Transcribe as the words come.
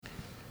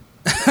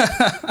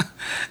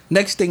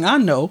Next thing I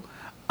know,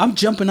 I'm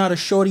jumping out a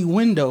shorty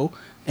window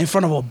in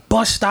front of a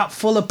bus stop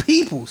full of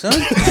people, son.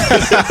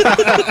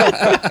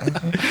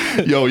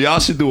 Yo, y'all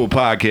should do a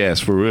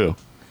podcast for real.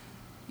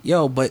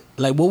 Yo, but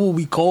like, what would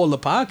we call the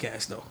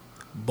podcast though?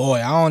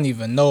 Boy, I don't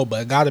even know,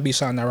 but it got to be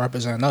something that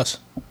represents us.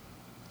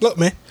 Look,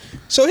 man.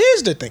 So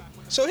here's the thing.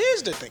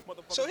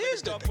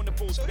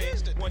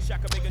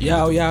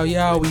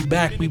 Yo, we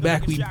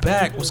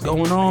back. What's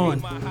going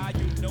on?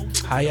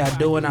 How y'all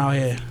doing out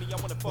here?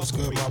 What's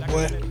good, my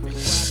boy?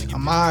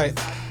 I'm alright.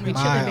 We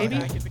chilling, baby.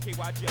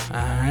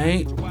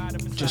 Alright.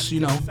 Just,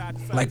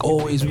 like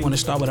always, we want to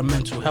start with a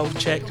mental health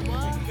check.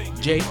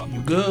 Jay,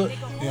 you good?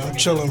 Yeah, I'm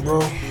chilling,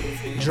 bro.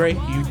 Dre,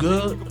 you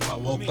good? I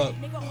woke up.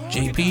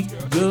 JP,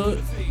 you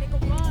good?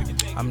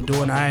 I'm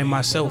doing alright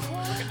myself.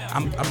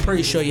 I'm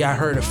pretty sure y'all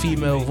heard a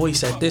female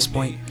voice at this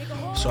point.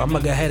 So I'm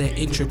going to go ahead and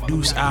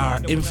introduce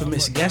our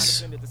infamous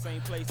guest.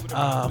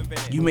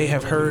 You may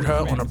have heard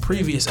her on a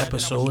previous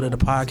episode of the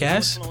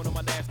podcast.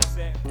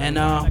 And,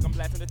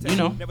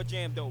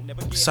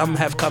 some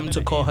have come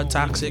to call her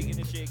toxic.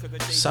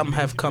 Some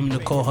have come to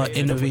call her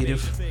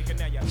innovative.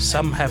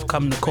 Some have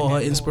come to call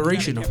her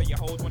inspirational.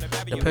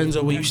 Depends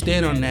on where you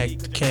stand on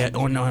that,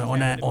 on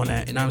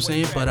that, you know what I'm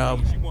saying? But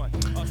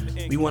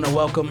we want to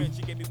welcome,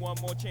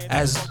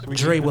 as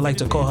Dre would like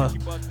to call her,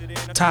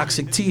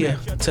 Toxic Tia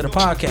to the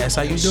podcast.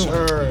 How you doing?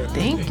 Sure.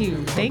 Thank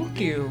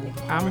you.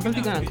 I'm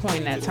really gonna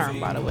coin that term,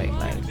 by the way.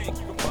 Like,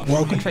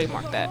 Welcome.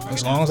 trademark that.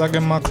 As long as I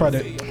get my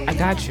credit. I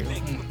got you.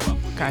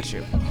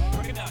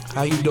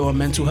 How you doing?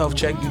 Mental health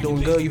check? You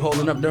doing good? You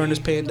holding up during this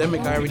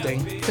pandemic? How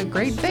everything? It's a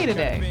great day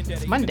today.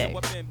 It's Monday.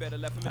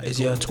 Is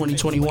your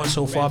 2021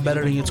 so far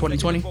better than your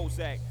 2020?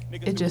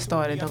 It just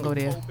started. Don't go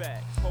there.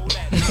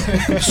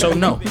 So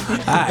no.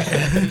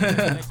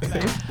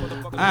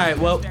 Alright,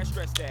 well,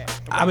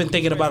 I've been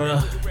thinking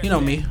about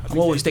me. I'm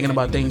always thinking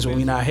about things when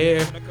we're not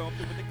here.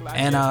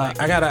 And I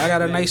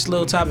got a nice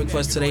little topic for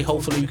us today.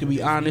 Hopefully you can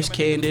be honest,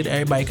 candid.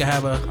 Everybody can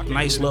have a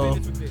nice little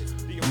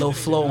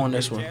flow on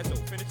this one.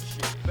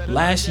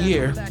 Last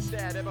year,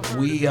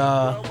 we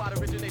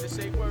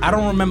I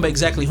don't remember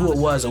exactly who it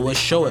was or what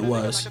show it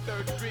was,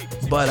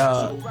 but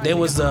there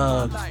was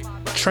a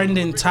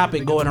trending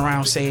topic going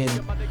around saying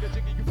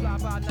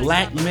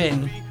black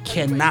men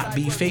cannot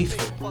be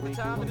faithful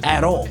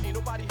at all.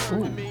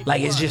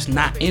 Like, it's just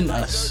not in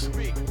us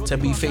to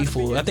be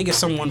faithful. I think it's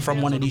someone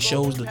from one of these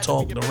shows, The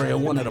Talk, The Real,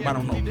 one of them, I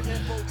don't know.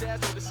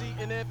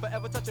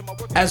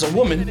 As a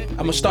woman, I'm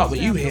gonna start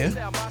with you here.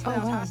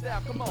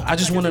 I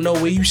just want to know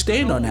where you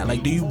stand on that.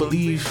 Like, do you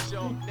believe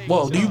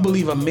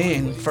a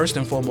man, first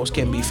and foremost,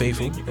 can be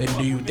faithful? And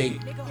do you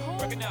think,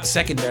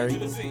 secondary,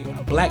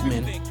 black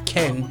men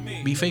can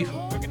be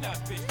faithful?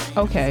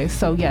 Okay,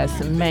 so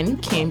yes, men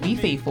can be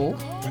faithful.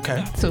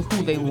 Okay. To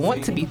who they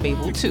want to be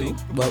faithful to.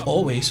 Well,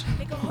 always.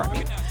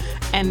 Right.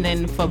 And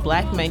then for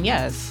black men,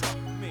 yes.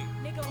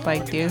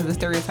 Like, there's the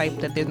stereotype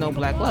that there's no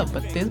black love,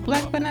 but there's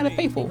black men that are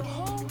faithful.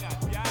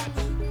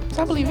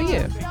 So I believe it,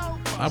 yeah.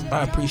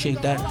 I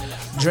appreciate that.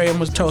 Dre, I'm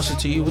gonna toss it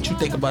to you. What you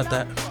think about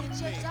that?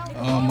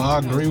 I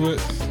agree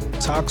with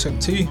Toxic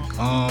T.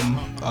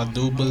 I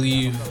do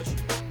believe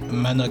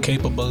men are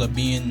capable of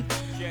being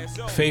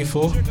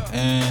faithful,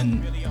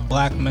 and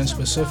black men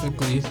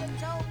specifically,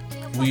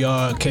 we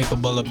are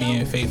capable of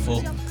being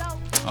faithful.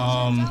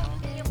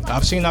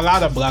 I've seen a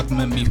lot of black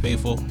men be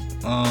faithful.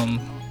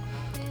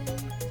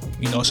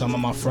 Some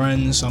of my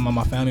friends, some of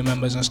my family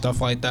members and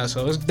stuff like that.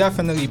 So it's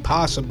definitely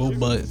possible,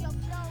 but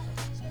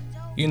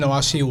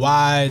I see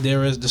why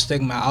there is the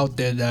stigma out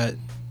there that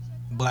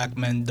black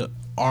men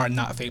are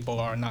not faithful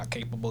or are not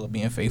capable of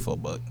being faithful,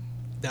 but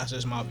that's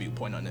just my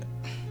viewpoint on it.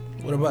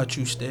 What about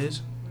you,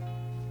 Stiz?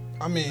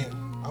 I mean,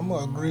 I'm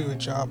going to agree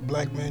with y'all.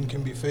 Black men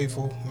can be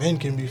faithful. Men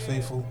can be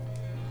faithful.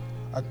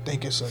 I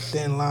think it's a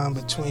thin line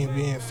between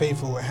being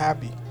faithful and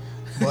happy.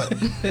 But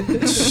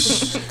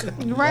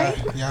right?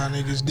 Y'all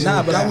niggas did.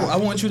 Nah, but I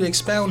want you to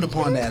expound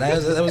upon that.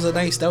 That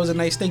was a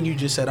nice thing you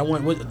just said. I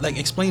want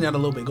explain that a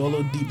little bit. Go a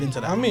little deep into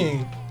that. I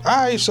mean,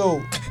 alright,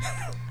 so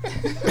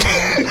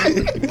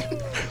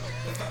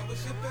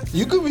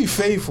you could be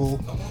faithful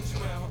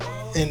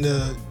in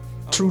the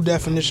true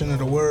definition of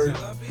the word,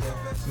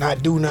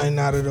 not do nothing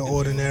out of the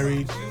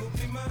ordinary,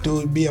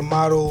 be a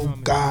model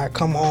guy,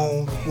 come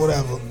home,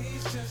 whatever,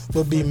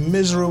 but be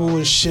miserable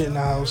as shit in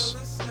the house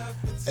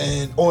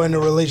or in a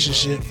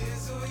relationship,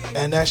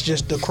 and that's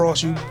just the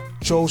cross you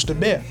chose to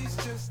bear.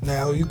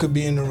 Now, you could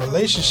be in a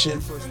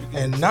relationship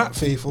and not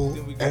faithful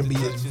and be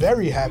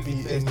very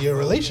happy in your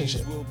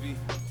relationship.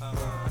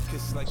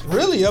 It's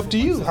really up to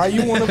you how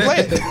you want to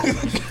play it.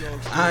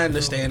 I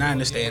understand.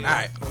 All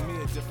right.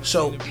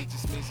 So,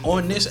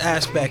 on this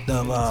aspect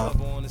of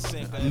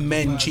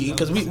men cheating,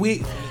 because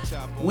we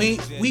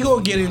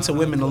gonna get into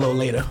women a little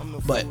later,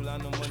 but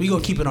we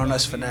gonna keep it on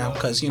us for now,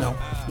 because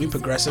we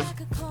progressive.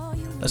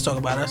 Let's talk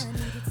about us.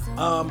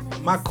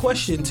 My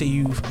question to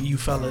you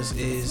fellas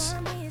is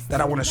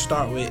that I want to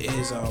start with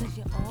is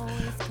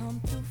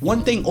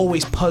one thing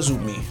always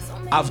puzzled me.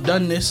 I've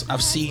done this,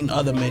 I've seen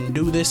other men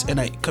do this, and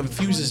it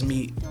confuses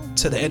me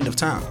to the end of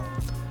time.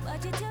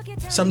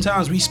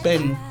 sometimes we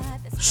spend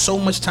so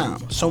much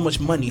time, so much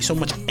money, so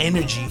much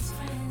energy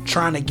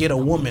trying to get a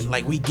woman.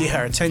 Like, we get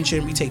her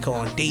attention, we take her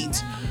on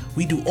dates,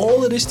 we do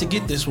all of this to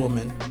get this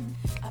woman,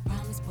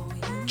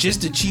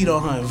 just to cheat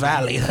on her and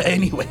violate her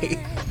anyway.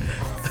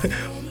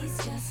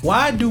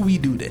 Why do we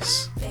do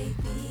this?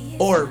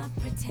 Or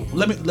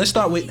let's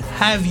start with,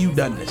 have you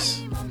done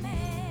this?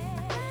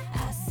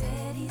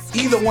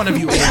 Either one of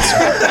you answer.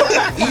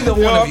 Either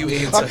one of you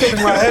answer. I picked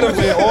my head up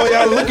here. All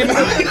y'all looking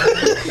at me.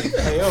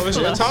 Hey, yo, it's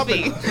your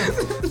topic.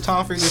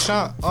 Time for you to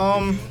shine.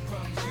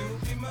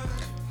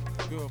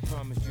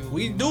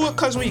 We do it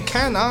because we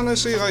can,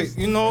 honestly. Like,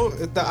 you know,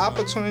 if the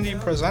opportunity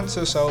presents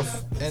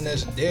itself and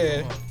it's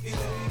there,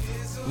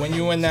 when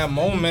you in that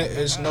moment,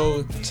 it's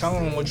no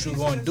telling what you're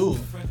going to do.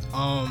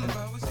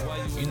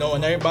 You know,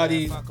 and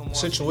everybody's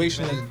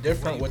situation is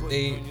different, what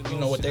they, you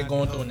know, what they're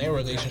going through in their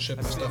relationship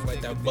and stuff like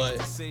that. But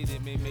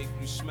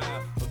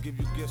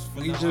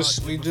we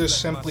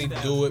just simply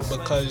do it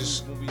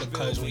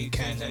because we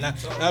can, and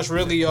that's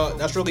really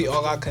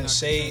all I can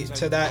say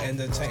to that. And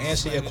to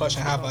answer your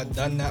question, have I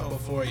done that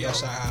before?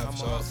 Yes, I have.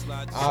 So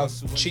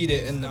I've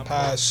cheated in the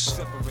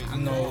past, you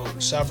know,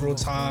 several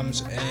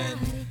times, and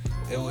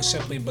it was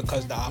simply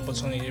because the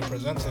opportunity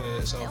presented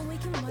itself,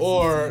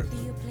 or,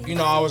 you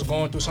know, I was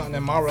going through something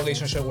in my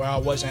relationship where I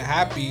wasn't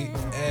happy,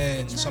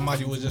 and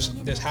somebody was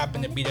just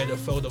happened to be there to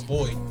fill the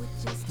void.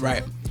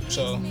 Right.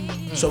 So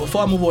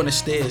before I move on the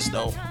stairs,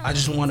 though, I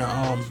just want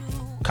to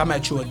come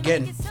at you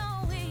again.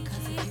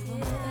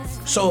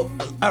 So,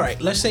 all right,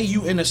 let's say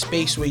you in a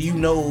space where you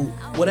know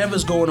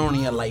whatever's going on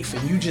in your life,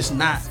 and you just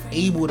not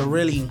able to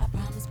really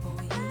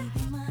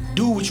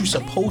do what you're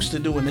supposed to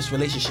do in this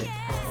relationship.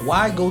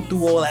 Why go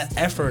through all that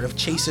effort of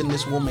chasing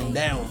this woman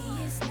down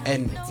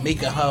and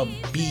making her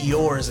be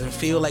yours and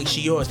feel like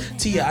she yours?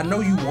 Tia, I know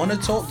you want to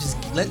talk. Just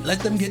let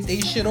them get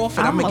their shit off,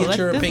 and I'm gonna get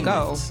your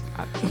opinions.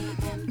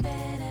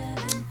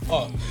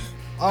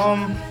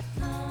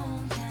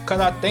 Cause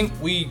I think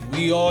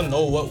we all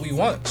know what we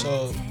want.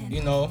 So,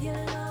 you know,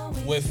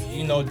 with,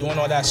 you know, doing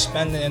all that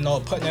spending and all,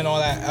 putting in all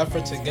that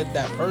effort to get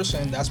that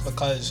person, that's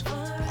because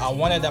I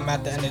wanted them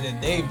at the end of the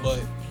day.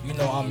 But, you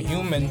know, I'm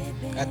human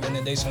at the end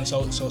of the day,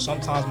 so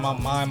sometimes my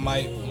mind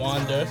might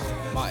wander,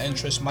 my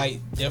interests might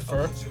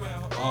differ.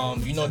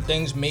 You know,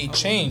 things may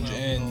change,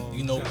 and,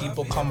 you know,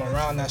 people come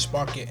around that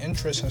spark your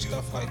interest and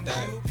stuff like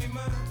that.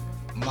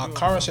 My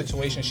current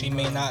situation, she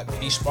may not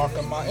be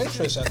sparking my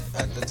interest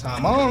at the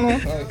time. I don't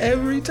know. Like,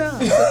 Every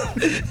time.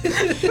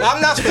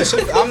 I'm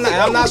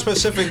not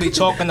specifically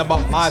talking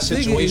about my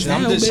situation.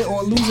 I'm just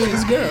on losing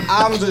his girl.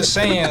 I'm just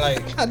saying,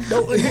 like, I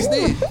don't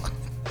understand.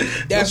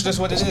 That's just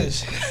what it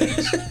is.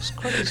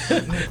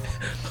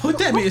 With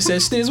that being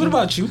said, Stiz, what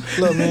about you?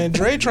 Look, man,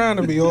 Dre trying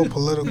to be all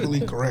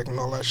politically correct and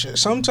all that shit.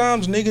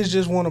 Sometimes niggas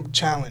just want a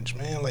challenge,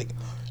 man. Like,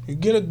 you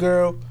get a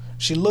girl,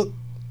 she look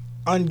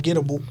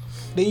ungettable,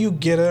 then you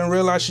get her and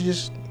realize she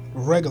just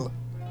regular,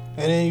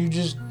 and then you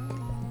just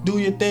do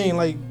your thing.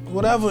 Like,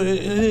 whatever, it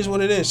is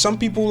what it is. Some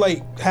people,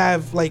 like,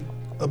 have, like,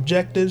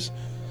 objectives.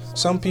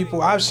 Some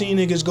people, I've seen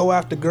niggas go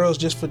after girls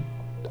just for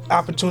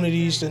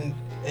opportunities and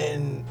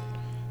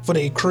for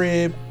their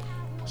crib.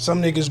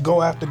 Some niggas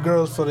go after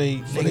girls for they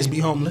Niggas be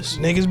homeless.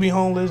 Niggas be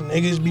homeless.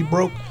 Niggas be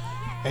broke.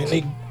 And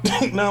they,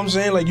 you know what I'm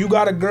saying? Like, you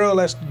got a girl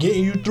that's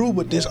getting you through,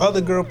 but this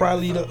other girl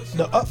probably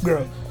the up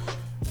girl.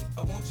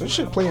 This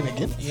shit playing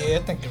again? Yeah, I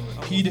think it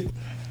repeated.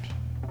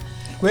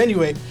 But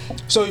anyway,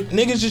 so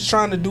niggas just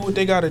trying to do what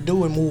they gotta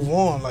do and move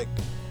on. Like,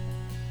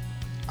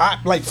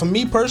 for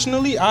me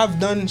personally, I've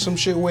done some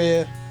shit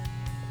where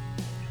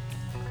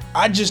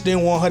I just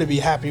didn't want her to be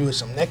happy with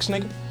some next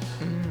nigga.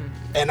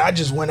 And I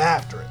just went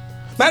after it.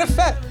 Matter of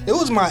fact, it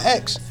was my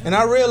ex, and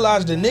I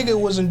realized the nigga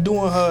wasn't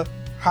doing her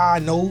how I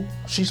know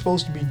she's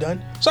supposed to be done.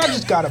 So I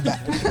just got her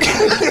back.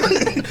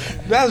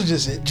 That was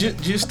just it.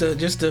 Just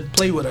to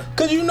play with her.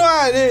 Cause you know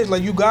how it is.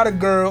 Like, you got a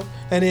girl,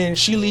 and then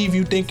she leave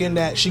you thinking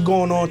that she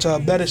going on to a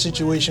better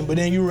situation, but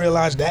then you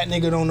realize that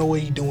nigga don't know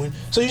what he doing.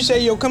 So you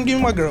say, yo, come give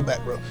me my girl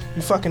back, bro.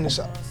 You fucking this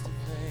up.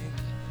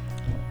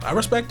 I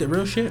respect it,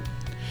 real shit.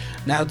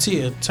 Now,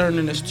 Tia,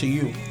 turning this to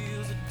you.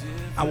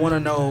 I want to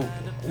know,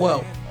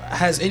 well,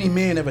 has any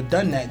man ever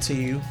done that to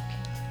you?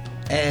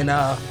 And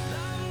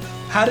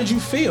how did you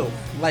feel?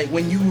 Like,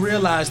 when you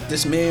realized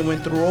this man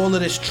went through all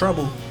of this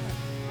trouble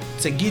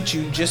to get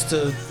you, just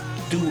to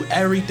do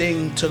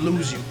everything to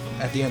lose you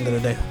at the end of the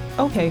day?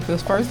 Okay,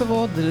 because first of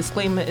all, the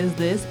disclaimer is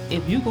this: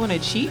 if you're gonna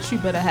cheat, you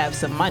better have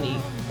some money,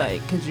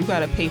 like, cause you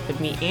gotta pay for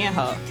me and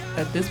her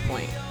at this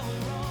point.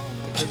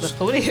 Let's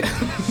go there.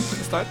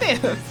 Start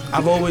there.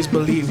 I've always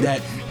believed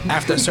that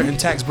after a certain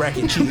tax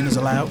bracket, cheating is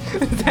allowed.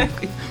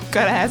 Exactly.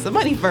 Gotta have some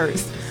money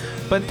first.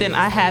 But then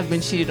I have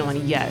been cheated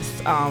on,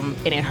 yes,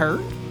 and it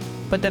hurt.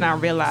 But then I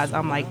realized,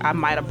 I'm like, I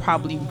might have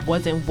probably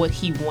wasn't what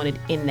he wanted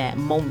in that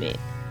moment.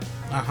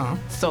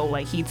 So,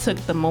 like, he took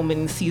the moment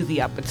and seized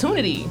the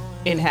opportunity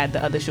and had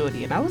the other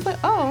shorty. And I was like,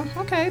 oh,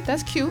 okay,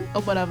 that's cute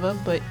or whatever.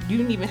 But you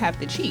didn't even have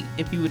to cheat.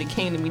 If you would have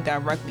came to me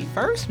directly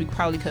first, we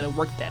probably could have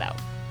worked that out.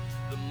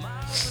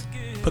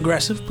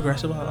 Progressive.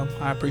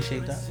 I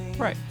appreciate that.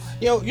 Right.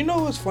 Yo, you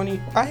know what's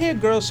funny? I hear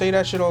girls say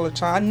that shit all the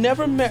time. I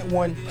never met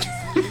one.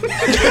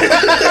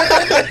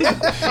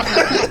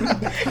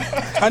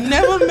 I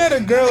never met a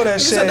girl that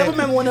said. I never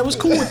met one that was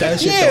cool with that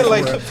shit. Yeah, though,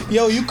 like, bro.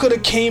 yo, you could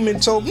have came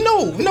and told.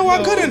 No,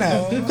 I couldn't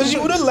have, because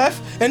you would have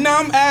left, and now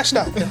I'm assed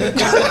out.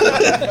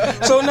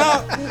 So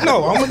now,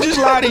 no, I'm gonna just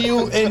lie to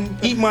you and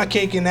eat my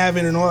cake and have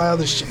it and all that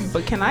other shit.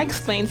 But can I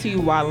explain to you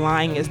why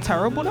lying is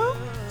terrible though?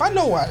 I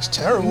know why it's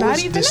terrible. Not It's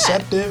even that.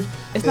 deceptive.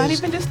 It's not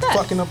even just that.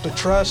 Fucking up the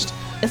trust.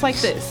 It's like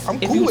this. I'm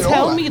If cool you with all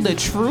tell that. me the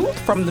truth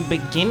from the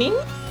beginning,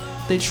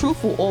 the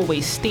truth will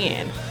always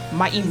stand.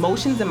 My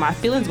emotions and my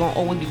feelings gonna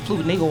always be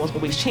fluid. They gonna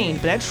always change,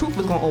 but that truth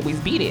is gonna always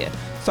be there.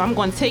 So I'm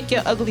gonna take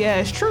your ugly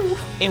ass truth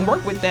and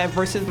work with that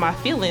versus my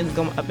feelings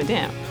going up and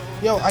down.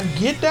 Yo, I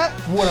get that.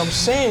 What I'm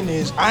saying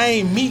is, I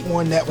ain't meet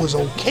one that was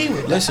okay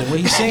with that. Listen, what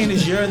he's saying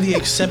is you're the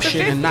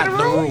exception and not the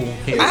rule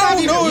here. I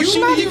don't know if she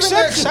the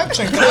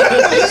exception.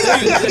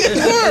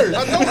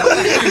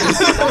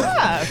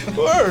 Word.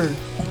 Word.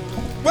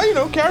 But you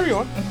know, carry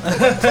on.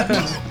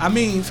 I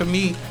mean, for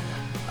me,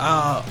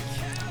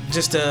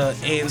 just to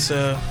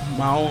answer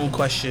my own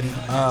question,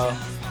 I'm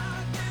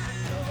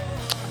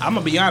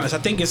gonna be honest. I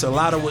think it's a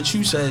lot of what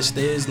you said.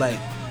 There's like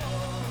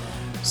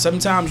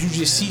sometimes you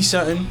just see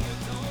something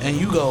and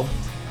you go,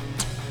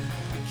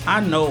 I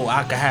know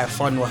I could have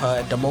fun with her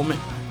at the moment,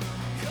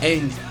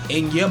 and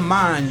in your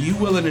mind, you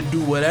willing to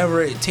do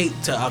whatever it takes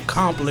to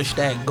accomplish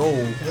that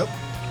goal. Yep.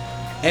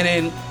 And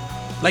then,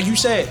 like you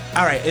said,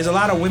 all right, there's a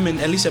lot of women,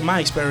 at least in my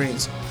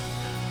experience,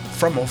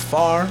 from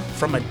afar,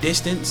 from a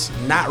distance,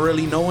 not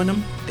really knowing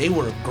them, they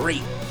were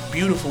great,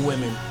 beautiful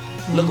women.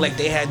 Looked like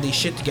they had their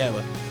shit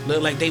together.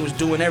 Looked like they was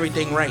doing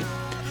everything right.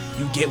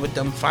 You get with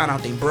them, find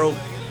out they broke,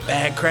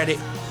 bad credit,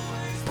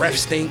 breath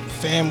stink,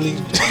 Family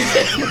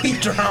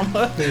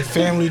drama, their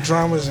family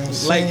dramas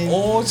and like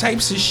all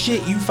types of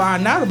shit you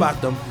find out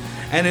about them.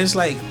 And it's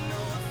like,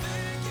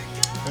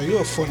 Yo, you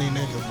a funny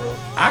nigga, bro.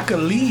 I could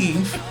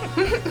leave,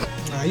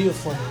 Nah, you a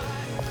funny.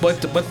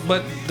 but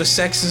the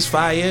sex is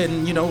fire,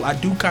 and you know I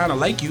do kind of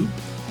like you.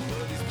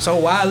 So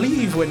why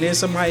leave when there's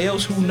somebody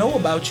else who know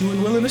about you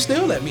and willing to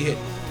still let me hit?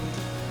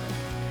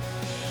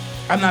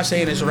 I'm not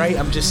saying it's right.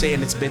 I'm just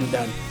saying it's been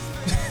done.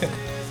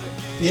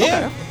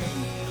 Yeah. Okay.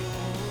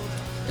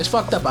 It's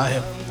fucked up out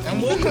here.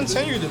 And will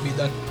continue to be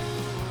done.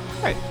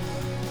 Right.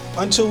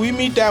 Until we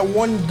meet that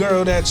one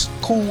girl that's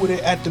cool with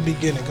it at the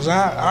beginning, cause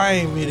I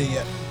ain't meet her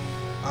yet.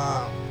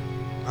 I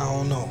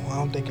don't know. I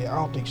don't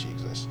think she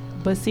exists.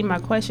 But see, my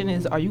question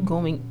is, are you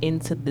going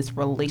into this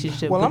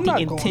relationship Well, with I'm the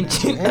not going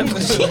intention into of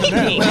it.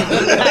 cheating?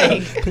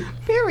 Like,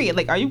 period.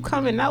 Like, are you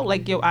coming out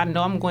like, yo, I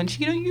know I'm going to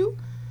cheat on you?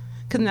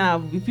 Because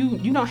now, if you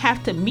don't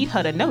have to meet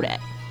her to know that.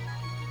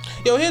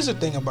 Yo, here's the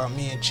thing about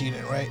me and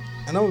cheating, right?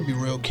 And I'm gonna be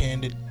real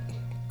candid.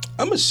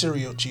 I'm a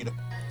serial cheater.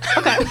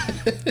 Okay.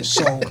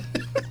 So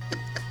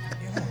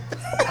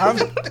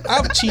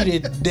I've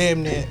cheated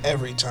damn near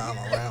every time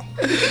around,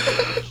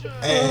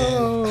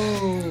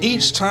 and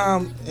each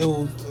time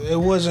it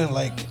wasn't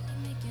like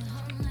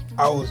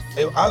I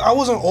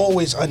wasn't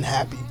always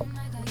unhappy.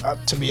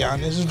 To be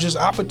honest, it was just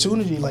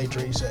opportunity, like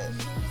Dre said.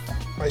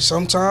 Like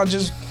sometimes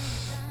just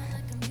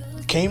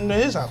came to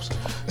his house.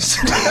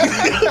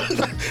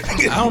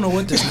 I don't know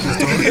what this is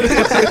doing.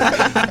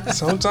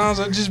 Sometimes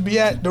I just be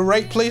at the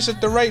right place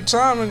at the right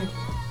time, and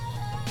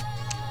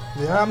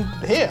yeah, I'm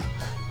here.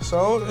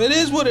 So it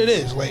is what it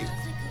is. Like,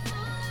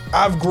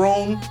 I've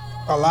grown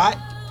a lot,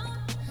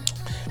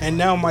 and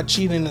now my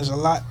cheating is a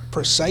lot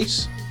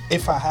precise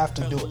if I have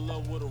to do it.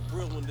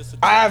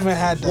 I haven't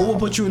had What will that.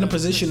 put you in a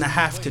position to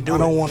have to do I it?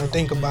 don't want to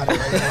think about it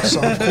right now, so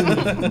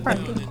I'm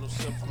cool.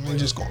 I'm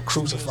just gonna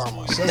crucify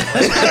myself.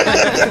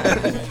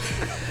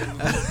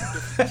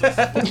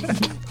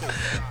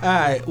 All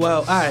right.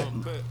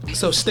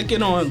 So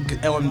sticking on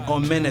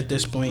men at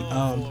this point,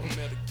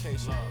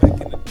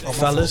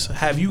 fellas,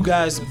 have you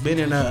guys been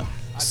in a?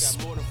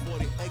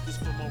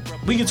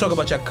 We can talk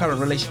about your current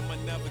relationships.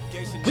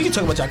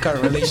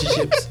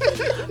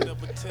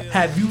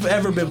 Have you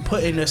ever been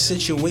put in a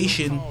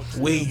situation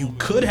where you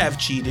could have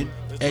cheated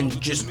and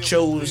just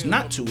chose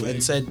not to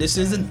and said, "This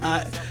isn't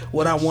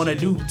what I want to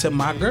do to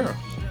my girl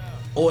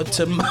or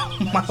to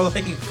my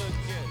life"?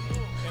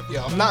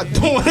 Yo, I'm not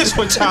doing this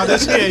with y'all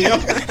this here, yo.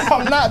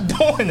 I'm not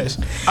doing this.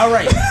 All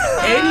right.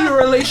 In your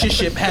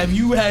relationship, have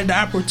you had the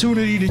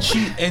opportunity to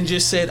cheat and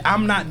just said,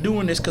 "I'm not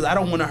doing this because I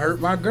don't want to hurt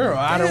my girl"?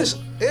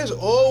 There's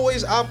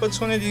always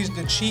opportunities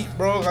to cheat,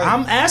 bro. Like,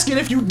 I'm asking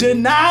if you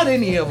denied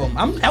any of them.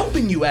 I'm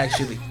helping you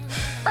actually.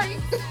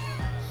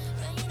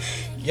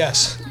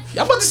 yes.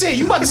 I'm about to say,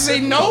 you about to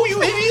say no,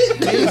 you idiot?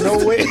 There's no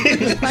way.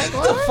 Like,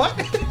 what the fuck?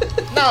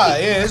 Nah,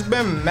 yeah, it's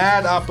been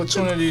mad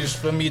opportunities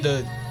for me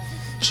to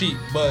cheat,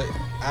 but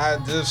I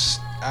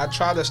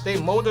try to stay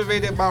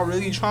motivated by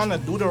really trying to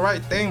do the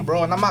right thing,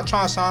 bro. And I'm not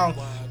trying to sound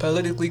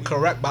politically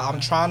correct, but I'm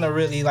trying to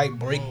really like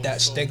break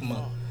that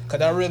stigma. Cause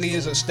that really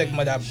is a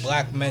stigma that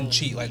black men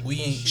cheat. Like, we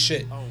ain't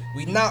shit.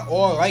 We not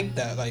all like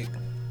that. Like,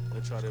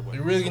 we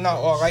really not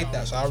all like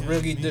that. So I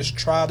really just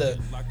try to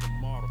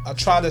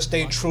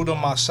stay true to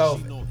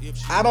myself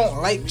I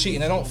don't like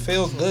cheating. It don't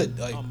feel good,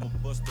 like,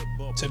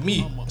 to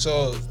me.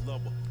 So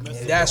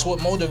that's what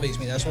motivates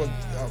me. That's what,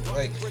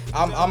 like,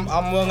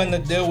 I'm willing to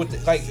deal with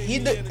it. Like,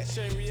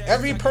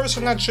 every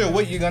person that you're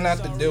with, you're gonna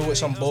have to deal with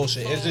some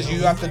bullshit. It's just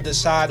you have to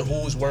decide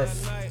who's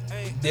worth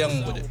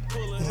dealing with it,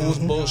 whose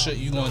bullshit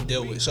you gonna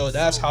deal with. So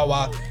that's how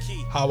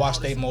I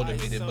stay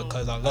motivated,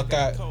 because I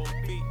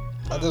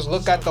just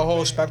look at the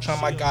whole spectrum.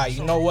 I'm like, God,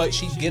 you know what?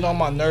 She get on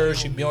my nerves.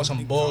 She be on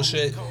some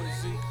bullshit.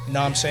 You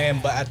know what I'm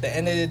saying? But at the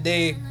end of the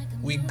day,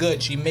 we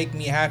good. She make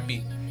me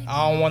happy.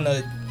 I don't want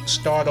to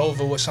start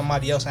over with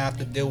somebody else and have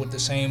to deal with the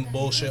same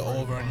bullshit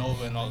over and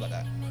over and all of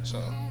that.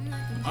 So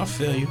I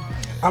feel you.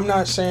 I'm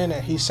not saying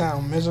that he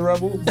sound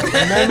miserable, but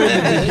remember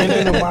the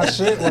beginning of my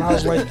shit when I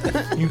was like,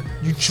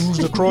 you choose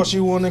the cross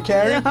you want to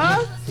carry?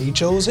 He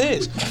chose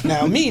his.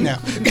 Now me now.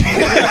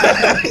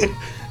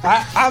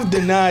 I've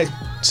denied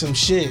some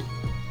shit.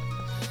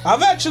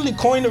 I've actually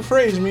coined a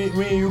phrase, me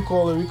and you we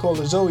call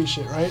it Zoe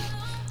shit, right?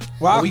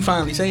 Well, we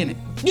finally saying it.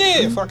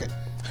 Yeah, fuck it.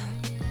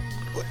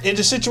 In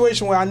a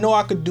situation where I know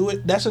I could do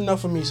it, that's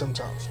enough for me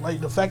sometimes.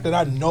 Like the fact that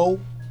I know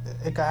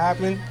it could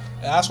happen.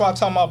 That's why I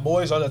tell my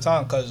boys all the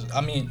time, cause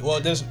I mean, well,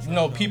 there's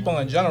people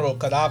in general,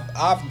 cause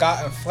I've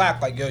gotten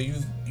flack like, yo,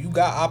 you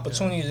got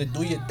opportunities to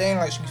do your thing,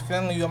 like she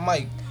feeling your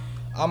mic.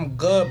 I'm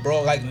good,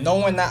 bro. Like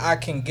knowing that I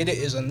can get it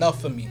is enough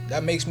for me.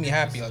 That makes me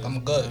happy. Like I'm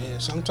good. Yeah,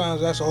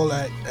 sometimes that's all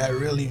that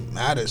really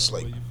matters.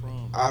 Like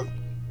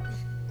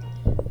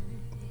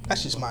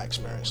that's just my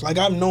experience. Like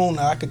I've known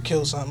that I could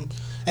kill something,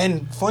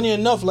 and funny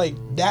enough, like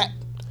that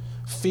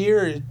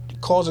fear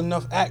caused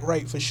enough act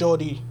right for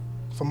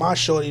my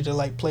shorty to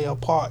like play a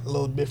part a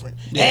little different,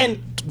 and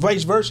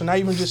vice versa. Not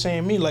even just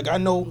saying me. Like I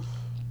know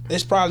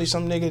there's probably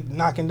some nigga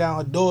knocking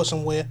down a door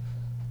somewhere,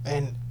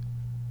 and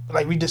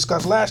like we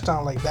discussed last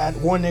time, like that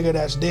one nigga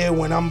that's there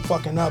when I'm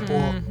fucking up, or you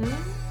know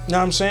what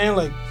I'm saying?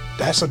 Like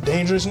that's a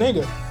dangerous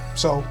nigga.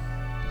 So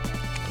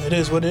it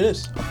is what it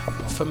is.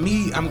 For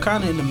me, I'm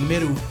kind of in the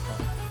middle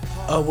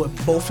of what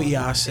both of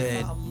y'all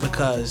said,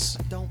 because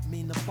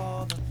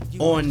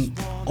on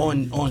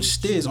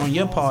Stiz, on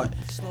your part,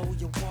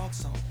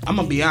 I'm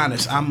gonna be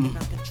honest.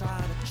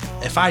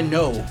 If I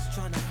know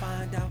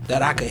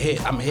that I could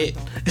hit, I'm hit.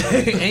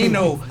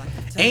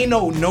 ain't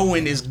no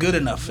knowing is good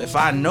enough. If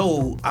I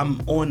know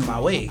I'm on my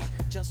way,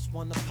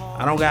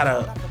 I don't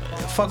gotta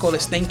fuck all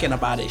this thinking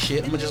about it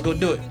shit. I'm gonna just go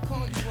do it.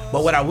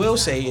 But what I will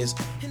say is,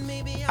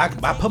 I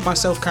put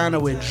myself kind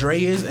of where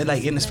Dre is, and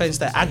like in the sense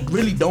that I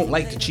really don't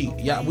like to cheat.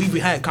 Yeah, we've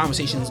had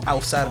conversations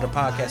outside of the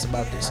podcast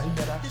about this.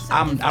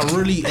 I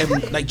really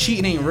am like,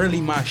 cheating ain't really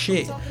my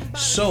shit.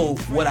 So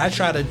what I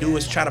try to do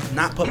is try to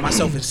not put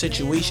myself in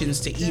situations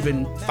to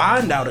even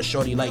find out a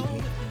shorty like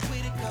me.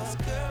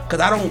 Cause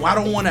I don't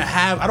want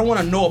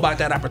to know about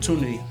that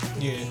opportunity.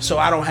 Yeah. So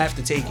I don't have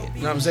to take it.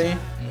 You know what I'm saying?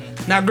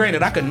 Now,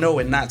 granted, I could know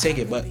and not take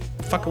it, but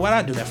fuck, what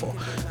I do that for? You know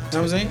what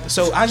I'm saying?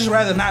 So I just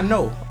rather not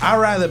know. I'd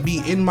rather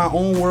be in my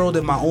own world,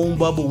 in my own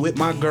bubble with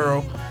my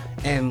girl,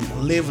 and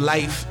live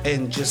life,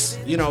 and just,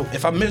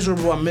 if I'm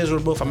miserable, I'm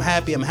miserable. If I'm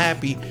happy, I'm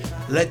happy.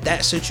 Let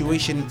that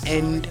situation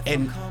end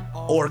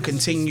or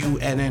continue,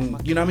 and then,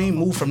 you know what I mean,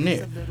 move from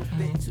there.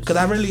 Because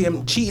I really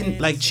am cheating.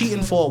 Like,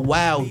 cheating for a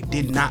while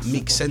did not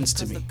make sense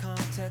to me.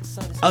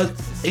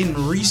 In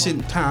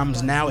recent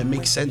times now it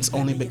makes sense,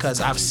 only because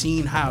I've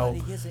seen how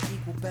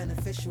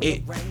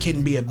it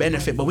can be a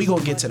benefit, but we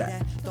gonna get to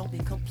that.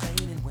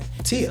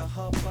 Tia,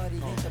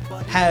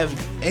 have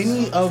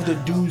any of the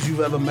dudes you've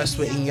ever messed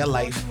with in your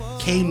life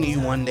came to you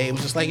one day and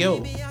was just like, yo,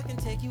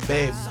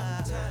 babe,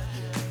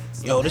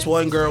 this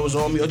one girl was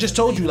on me, or just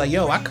told you like,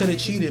 yo, I could have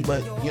cheated,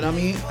 but you know what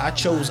I mean, I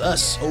chose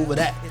us over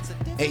that,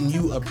 and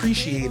you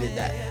appreciated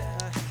that?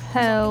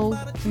 Hell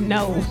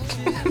no.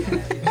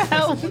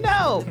 Hell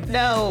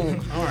no.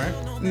 All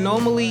right.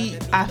 Normally,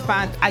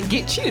 I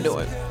get cheated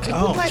on.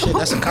 Oh, like, shit,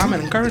 that's a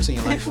common occurrence in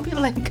your life. People be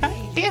like,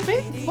 God damn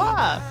it,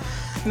 why?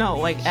 No,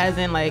 like, as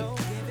in, like,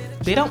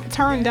 they don't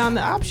turn down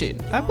the option.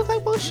 I was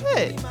like, well,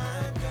 shit. The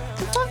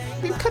fuck?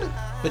 You could've.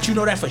 But you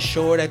know that for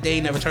sure that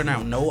they never turn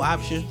down no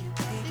option?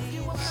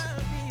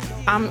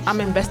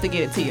 I'm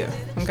investigated to you,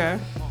 okay?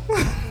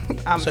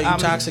 So you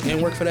toxic and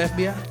work for the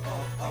FBI?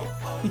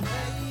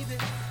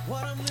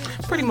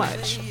 Pretty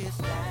much.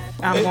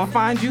 I'm gonna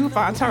find you,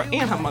 find her,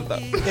 and her mother.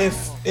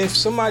 If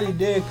somebody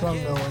did come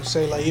though and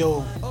say like,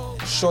 yo,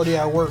 shorty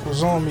at work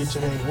was on me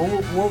today,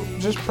 what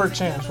just per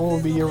chance, what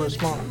would be your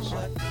response?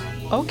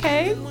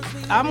 Okay,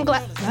 I'm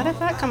glad. Not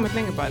if I come and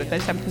think about it, that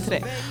just happened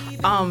today.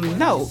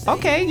 No,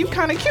 okay, you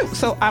kind of cute,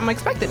 so I'm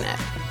expecting that.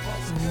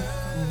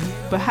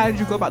 But how did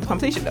you go about the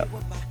conversation though?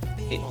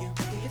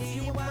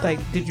 Like,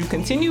 did you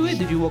continue it?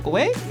 Did you walk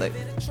away? Like,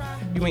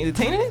 you ain't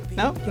entertaining it?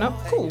 No,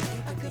 cool.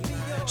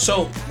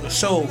 So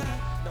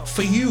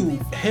for you,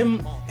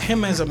 him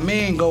as a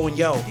man going,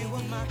 yo,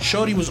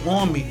 shorty was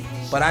on me,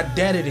 but I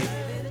deaded it,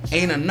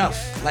 ain't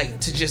enough, like,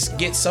 to just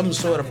get some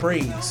sort of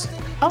praise.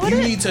 You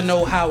need to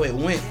know how it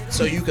went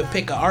so you could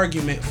pick an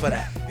argument for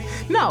that.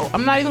 No,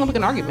 I'm not even gonna pick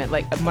an argument.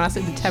 Like, when I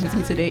said it happened to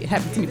me today, it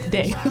happened to me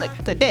today.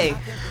 Like, today.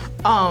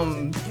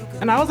 And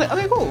I was like,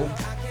 okay, cool.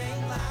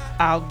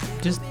 I'll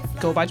just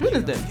go about your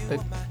business then.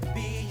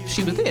 But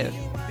she was there.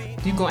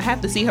 You're gonna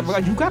have to see her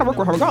regardless. You gotta work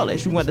with her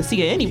regardless. You want to see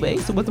her anyway,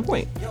 so what's the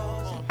point?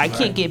 I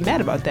can't get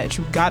mad about that.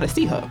 You gotta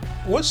see her.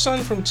 What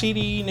son from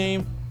TDE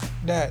name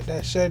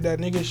that said that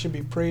niggas should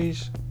be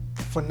praised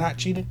for not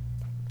cheating?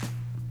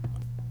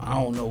 I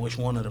don't know which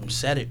one of them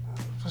said it.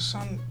 For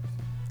son,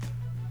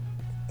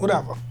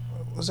 whatever.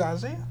 Was it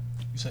Isaiah?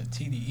 You said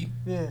TDE?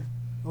 Yeah.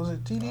 Was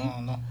it TDE? I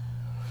don't know.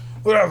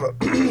 Whatever.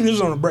 He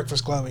was on the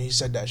Breakfast Club and he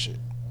said that shit.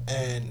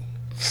 And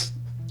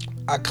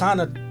I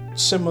kind of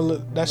similar.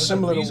 That's Was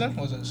similar it Reason?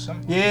 to. Was it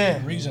some?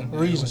 Yeah. Reason.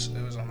 Reason.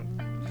 It was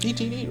on.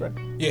 ETD, right?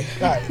 Yeah.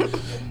 Alright.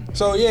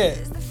 So yeah,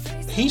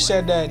 he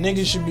said that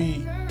niggas should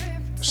be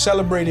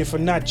celebrated for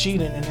not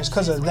cheating, and it's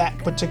because of that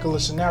particular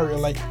scenario.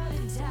 Like,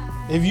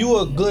 if you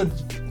a good,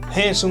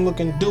 handsome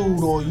looking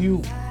dude, or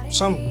you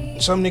some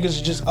niggas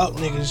are just up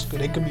niggas, 'cause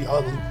they could be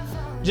ugly.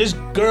 Just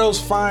girls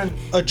find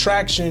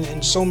attraction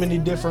in so many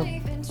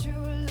different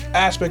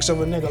aspects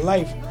of a nigga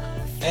life,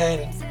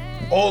 and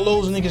all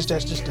those niggas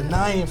that's just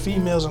denying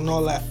females and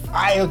all that,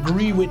 I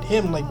agree with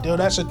him. Like, yo,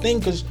 that's a thing,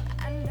 because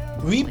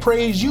we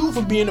praise you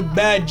for being a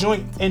bad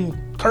joint and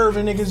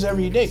curving niggas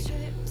every day.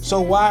 So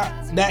why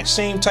that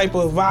same type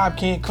of vibe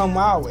can't come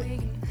our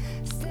way?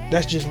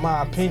 That's just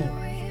my opinion.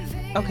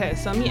 Okay,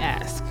 so let me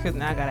ask, because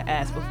now I gotta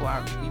ask before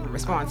I even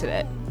respond to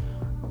that.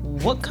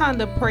 What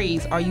kind of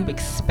praise are you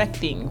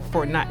expecting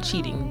for not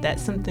cheating?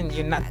 That's something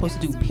you're not supposed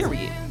to do,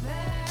 period.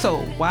 So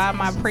why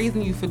am I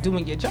praising you for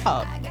doing your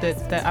job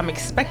that I'm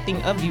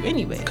expecting of you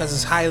anyway? Because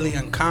it's highly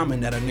uncommon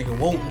that a nigga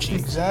won't cheat.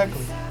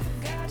 Exactly.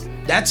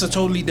 That's a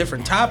totally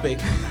different topic,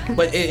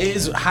 but it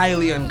is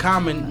highly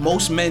uncommon.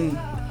 Most men,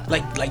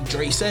 like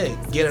Dre said,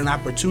 get an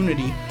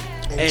opportunity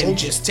and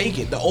just take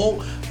it. The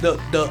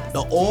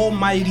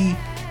almighty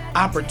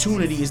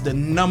opportunity is the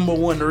number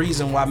one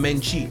reason why men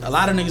cheat. A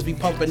lot of niggas be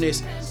pumping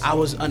this, I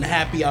was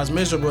unhappy, I was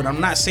miserable, and I'm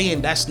not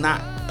saying that's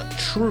not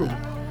true,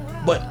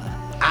 but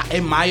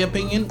in my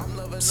opinion,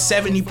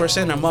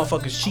 70% of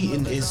motherfuckers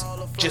cheating is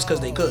just because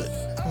they could.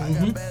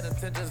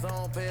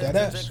 That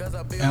ass.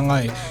 And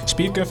like,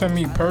 speaking for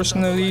me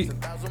personally,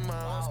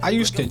 I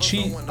used to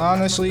cheat,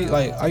 honestly.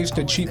 Like, I used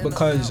to cheat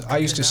because I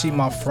used to see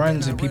my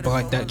friends and people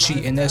like that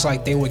cheat, and it's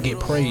like they would get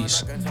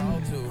praise.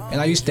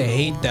 And I used to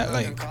hate that,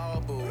 like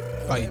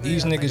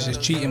these niggas is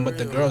cheating, but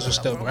the girls are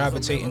still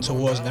gravitating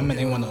towards them and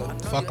they want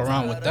to fuck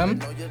around with them.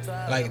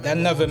 Like, that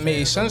never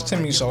made sense to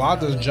me, so I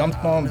just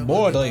jumped on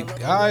board, like,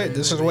 alright,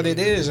 this is what it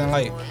is. And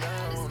like,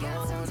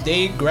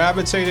 they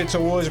gravitated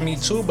towards me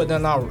too, but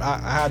then I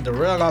had to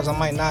realize, I'm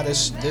like, nah,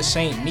 this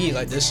ain't me.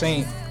 Like, this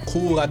ain't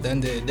cool at the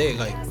end of the day.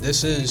 Like,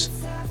 this is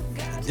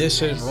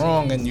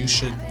wrong, and you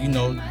should,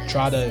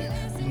 try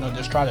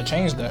to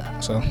change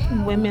that. So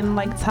Women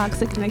like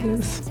toxic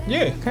niggas.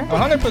 yeah, Okay.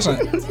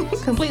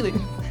 100%. Completely.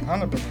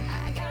 100%.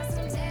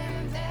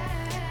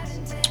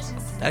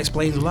 That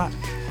explains a lot.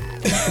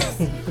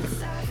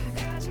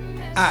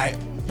 Alright,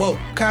 well,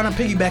 kind of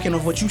piggybacking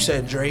off what you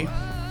said, Dre.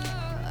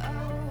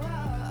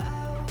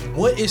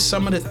 What is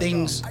some of the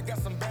things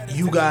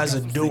you guys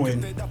are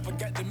doing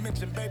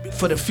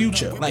for the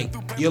future? Like,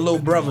 your little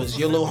brothers,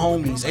 your little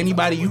homies,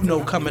 anybody you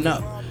know coming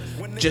up,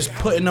 just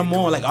putting them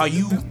on. Like, are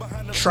you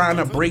trying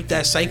to break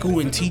that cycle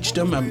and teach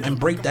them and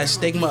break that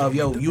stigma of,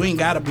 yo, you ain't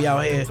gotta be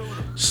out here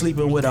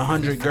sleeping with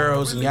 100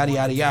 girls and yada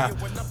yada yada?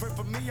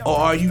 Or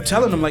are you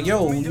telling them, like,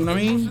 yo, you know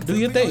what I mean, do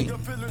your thing?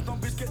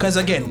 Because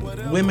again,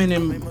 women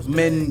and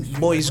men,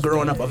 boys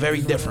growing up are very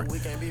different.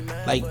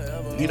 Like,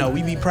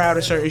 we be proud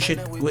of certain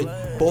shit with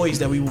boys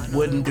that we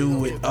wouldn't do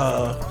with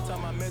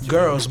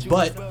girls.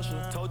 But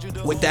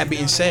with that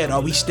being said,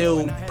 are we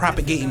still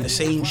propagating the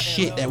same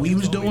shit that we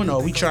was doing,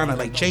 or are we trying to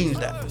like change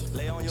that?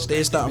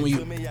 Stay starting with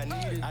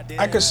you.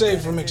 I could say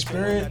from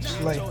experience,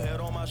 like,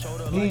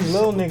 these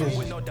little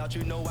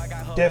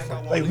niggas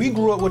different. Like, we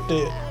grew up with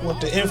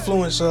the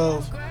influence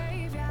of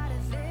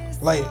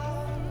like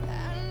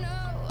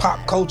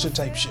pop culture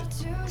type shit.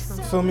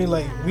 Feel me?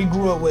 Like, we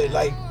grew up with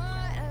like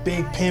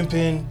Big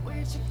Pimpin'.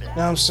 You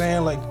know what I'm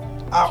saying? Like,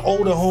 our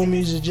older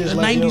homies is just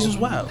The like, 90s was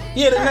wild.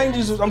 Yeah, the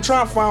 90s was, I'm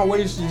trying to find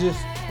ways to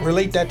just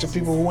relate that to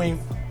people who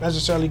ain't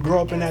necessarily grow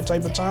up in that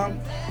type of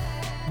time.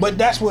 But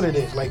that's what it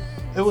is. Like,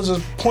 it was a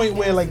point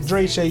where, like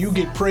Dre said, you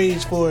get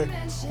praised for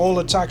all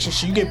the toxic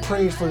shit. You get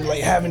praised for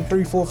like having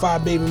 3, 4,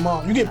 5 baby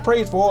moms. You get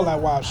praised for all that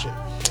wild shit.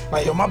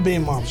 Like, yo, my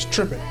baby mom's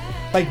tripping.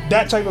 Like,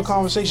 that type of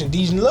conversation.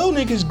 These little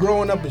niggas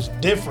growing up is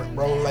different,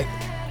 bro. Like,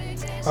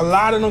 a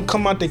lot of them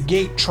come out the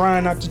gate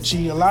trying not to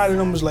cheat. A lot of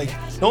them is like,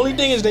 the only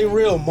thing is they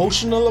real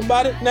emotional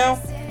about it now,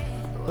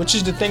 which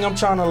is the thing I'm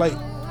trying to like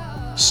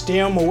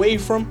steer them away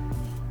from.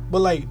 But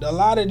like, a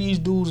lot of these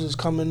dudes is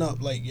coming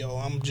up like, yo,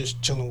 I'm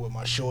just chilling with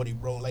my shorty,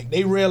 bro. Like,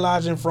 they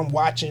realizing from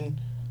watching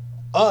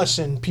us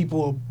and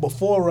people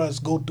before us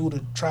go through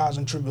the trials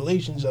and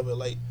tribulations of it.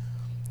 Like,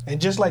 and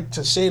just like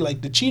to say,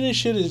 like, the cheating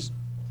shit is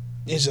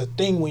a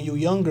thing when you're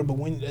younger, but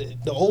when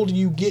the older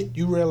you get,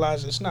 you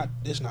realize it's not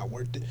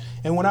worth it.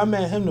 And when I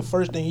met him, the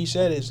first thing he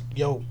said is,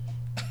 yo,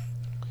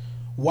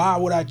 why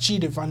would I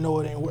cheat if I know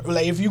it ain't worth it?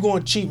 Like, if you're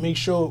going to cheat, make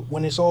sure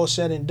when it's all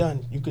said and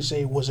done, you could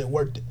say, was it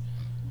worth it?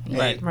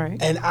 Right.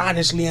 And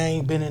honestly, I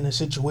ain't been in a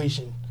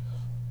situation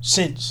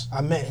since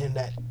I met him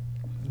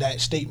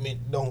that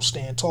statement don't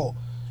stand tall.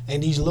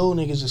 And these little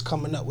niggas is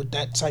coming up with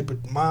that type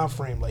of mind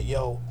frame, like,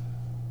 yo,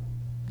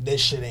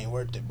 this shit ain't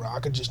worth it, bro. I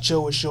could just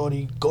chill with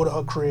shorty, go to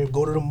her crib,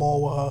 go to the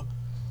mall with her,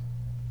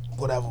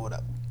 whatever.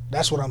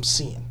 That's what I'm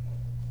seeing.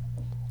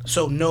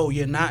 So no,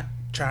 you're not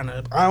trying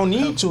to. I don't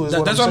need to.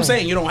 That's what I'm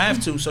saying. You don't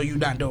have to, so you're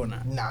not doing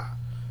that. Nah.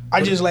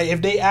 I just like,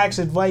 if they ask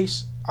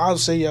advice, I'll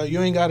say, yo,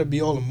 you ain't got to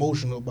be all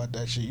emotional about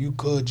that shit. You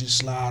could just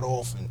slide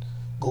off and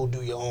go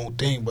do your own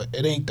thing, but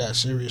it ain't that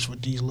serious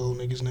with these little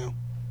niggas now.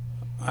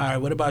 All right,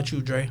 what about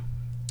you, Dre?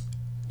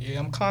 Yeah,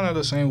 I'm kind of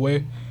the same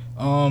way.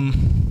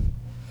 I'm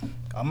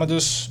gonna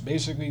just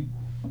basically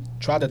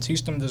try to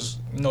teach them just,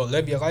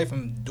 live your life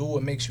and do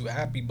what makes you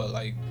happy, but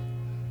like,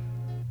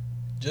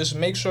 just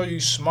make sure you're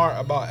smart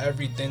about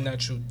everything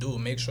that you do.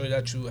 Make sure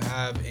that you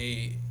have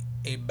a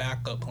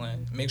backup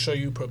plan. Make sure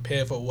you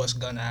prepare for what's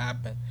gonna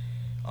happen.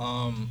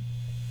 I'm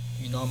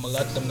gonna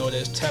let them know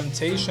there's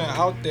temptation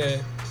out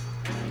there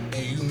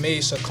and you may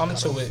succumb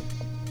to it.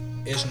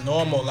 It's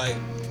normal, like,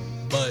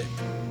 but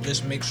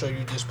just make sure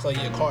you just play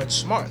your cards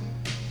smart.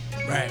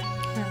 Right.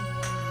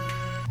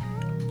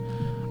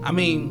 I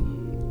mean,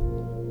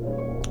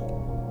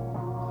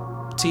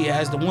 Tia,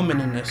 as the woman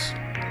in this,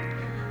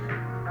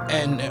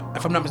 and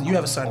if I'm not mistaken, you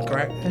have a son,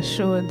 correct? I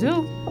sure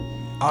do.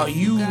 Are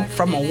you,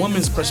 from a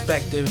woman's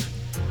perspective,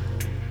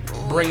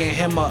 bringing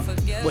him up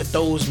with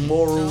those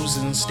morals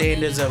and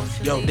standards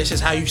of, yo, this is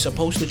how you're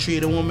supposed to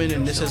treat a woman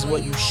and this is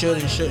what you should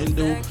and shouldn't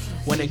do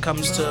when it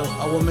comes to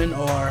a woman,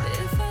 or?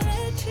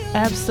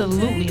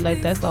 Absolutely.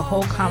 Like, that's the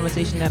whole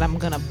conversation that I'm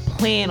gonna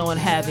plan on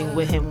having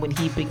with him when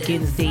he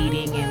begins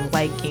dating and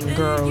liking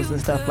girls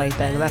and stuff like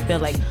that. Because I feel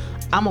like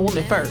I'm a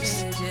woman first.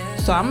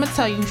 So I'm gonna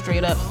tell you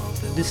straight up,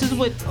 this is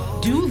what,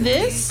 do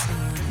this.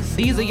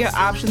 These are your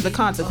options or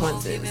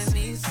consequences.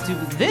 Do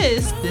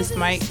this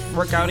might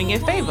work out in your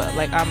favor.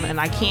 Like,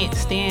 I can't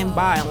stand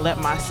by and let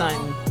my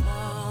son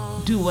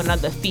do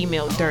another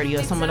female dirty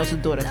or someone else's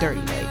daughter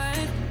dirty.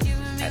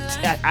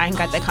 Like, I ain't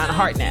got that kind of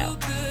heart now.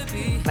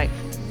 Like,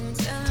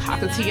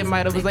 Toxic Tia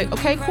might have was like,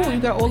 okay, cool, you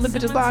got all the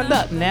bitches lined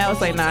up. Now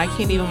it's like, nah, I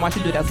can't even watch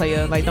you do that. So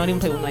yeah, like, don't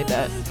even play with me like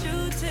that.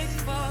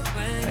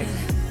 Like,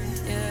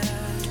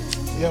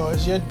 yo,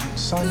 is your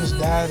son's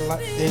dad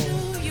in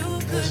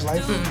his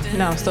life?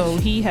 No, so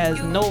he has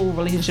no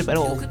relationship at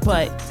all.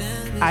 But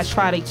I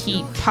try to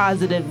keep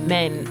positive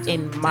men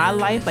in my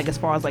life, like as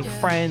far as like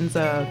friends,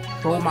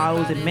 role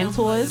models, and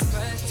mentors,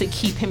 to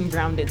keep him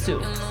grounded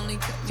too.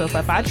 So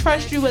if I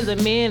trust you as a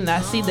man and I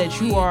see that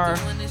you are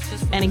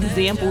an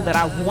example that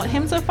I want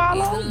him to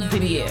follow,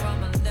 then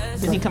yeah,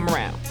 then he come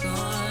around.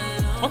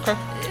 Okay.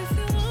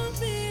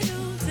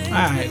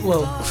 All right.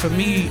 Well, for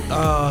me,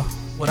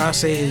 what I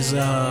say is,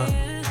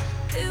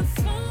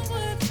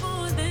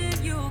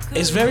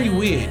 it's very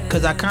weird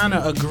because I kind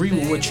of agree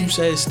with what you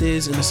said,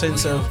 Stiz, in the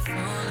sense of,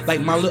 like,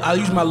 I'll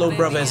use my little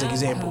brother as an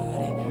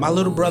example. My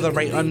little brother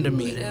right under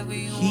me,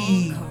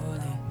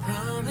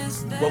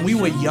 when we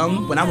were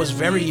young, when I was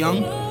very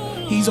young,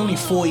 he's only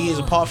 4 years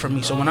apart from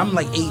me. So when I'm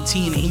like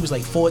 18 and he was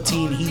like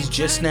 14 and he's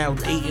just now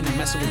dating and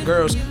messing with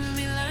girls,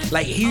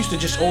 like, he used to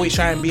just always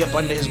try and be up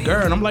under his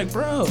girl. And I'm like,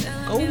 bro,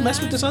 go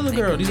mess with this other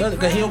girl.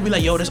 He'll be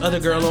like, yo, this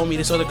other girl on me,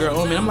 this other girl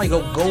on me. And I'm like,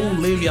 go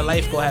live your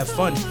life, go have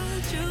fun.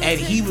 And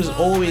he was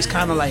always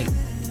kind of like,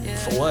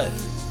 for what?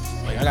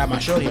 Like, I got my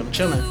shorty, I'm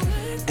chilling.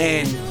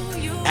 And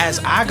as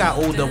I got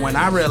older, when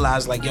I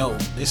realized, like, yo,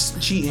 this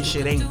cheating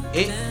shit ain't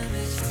it,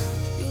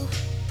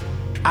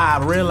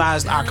 I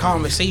realized our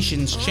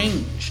conversations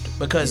changed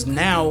because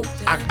now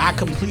I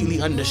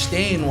completely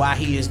understand why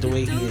he is the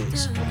way he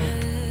is.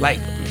 Like,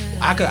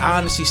 I could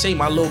honestly say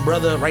my little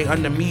brother right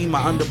under me,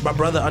 my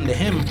brother under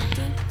him,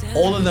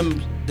 all of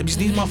them, these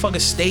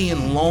motherfuckers stay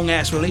in long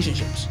ass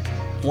relationships.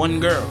 One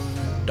girl,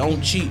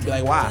 don't cheat.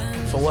 Like, why?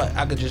 For what?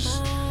 I could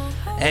just,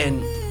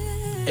 and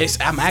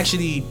I'm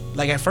actually,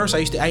 like, at first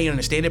I didn't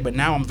understand it, but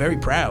now I'm very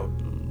proud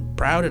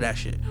of that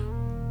shit.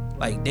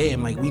 Like,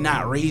 damn, like, we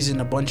not raising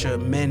a bunch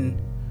of men.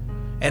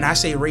 And I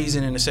say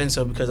raising in the sense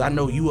of, because I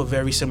know you are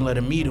very similar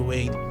to me, the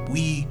way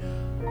we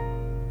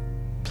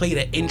played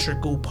an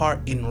integral part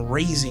in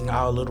raising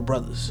our little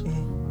brothers.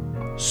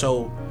 Mm-hmm.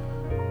 So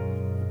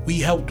we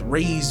helped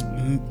raise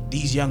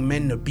these young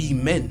men to be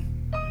men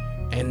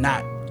and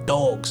not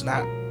dogs,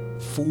 not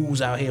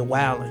fools out here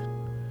wilding.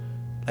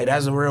 Like,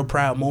 that's a real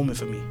proud moment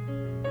for me,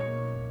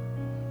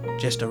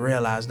 just to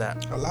realize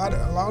that. A lot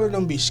of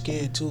them be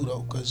scared too,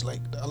 though, because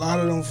like a lot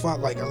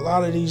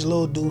of these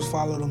little dudes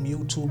follow them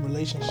YouTube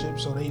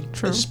relationships, so they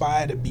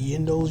aspire to be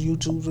in those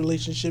YouTube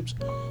relationships,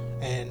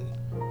 and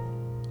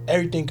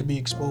everything could be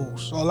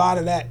exposed. So a lot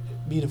of that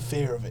be the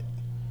fear of it.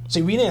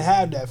 See, we didn't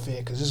have that fear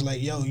because it's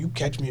like, yo, you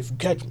catch me if you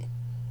catch me.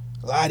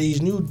 A lot of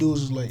these new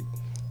dudes is like,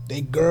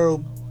 they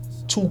girl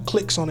 2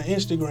 clicks on the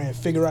Instagram,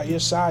 figure out your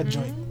side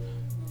joint,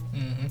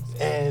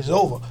 and it's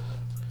over.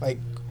 Like,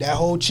 that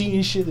whole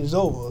cheating shit is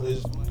over. We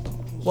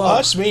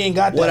ain't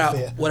got that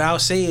fear. What I'll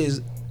say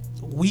is,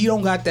 we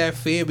don't got that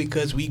fear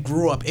because we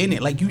grew up in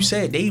it. Like you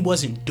said, they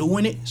wasn't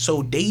doing it,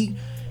 so they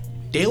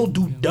they'll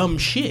do dumb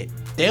shit.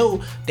 They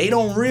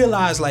don't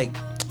realize, like,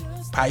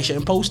 I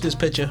shouldn't post this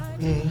picture.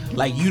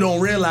 Like, you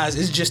don't realize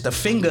it's just a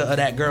finger of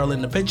that girl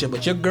in the picture,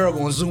 but your girl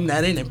gonna zoom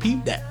that in and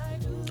peep that.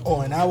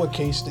 Or in our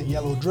case, the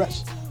yellow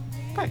dress.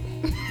 Right.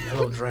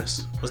 Yellow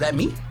dress. Was that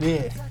me?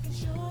 Yeah.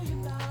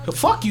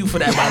 Fuck you for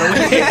that, by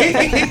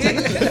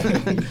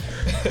the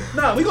way.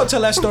 Nah, we gonna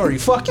tell that story.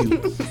 Fuck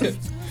you.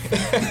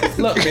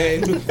 Look,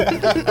 man.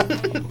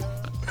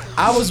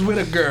 I was with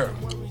a girl.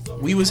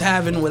 We was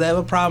having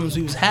whatever problems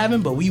we was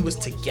having, but we was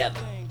together.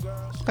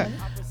 Okay.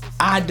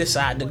 I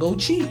decide to go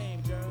cheat.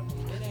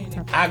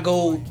 I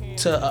go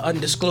to an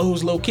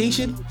undisclosed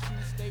location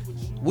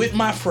with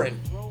my friend.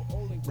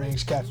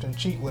 Brings Captain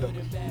Cheat with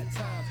him.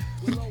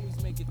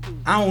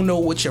 I don't know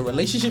what your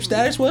relationship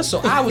status was, so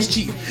I was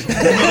cheating.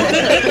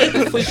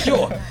 For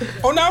sure.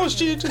 Oh, now it's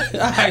cheating too.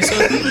 Alright,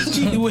 so he was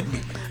cheating with me.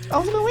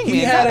 Oh, the wingman. He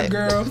had got a it.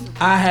 girl,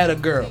 I had a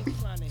girl.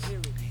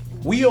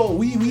 We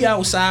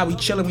outside, we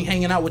chilling, we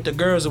hanging out with the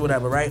girls or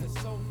whatever, right?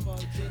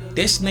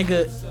 This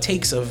nigga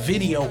takes a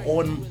video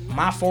on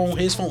my phone,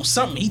 his phone,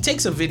 something. He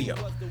takes a video.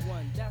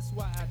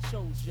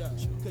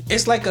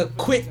 It's like a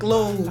quick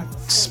little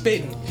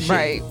spin. Shit.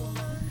 Right.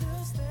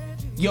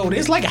 Yo,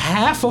 there's like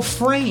half a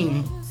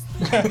frame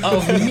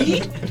of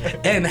me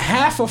and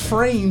half a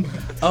frame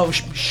of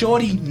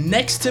shorty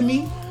next to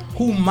me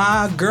who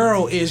my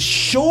girl is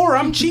sure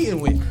I'm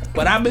cheating with,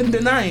 but I've been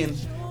denying,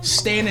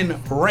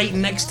 standing right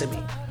next to me.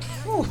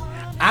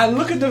 I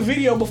look at the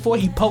video before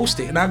he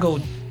posted and I go,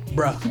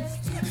 bruh,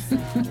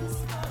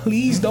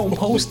 please don't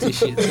post this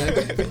shit,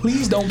 son.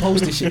 Please don't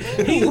post this shit.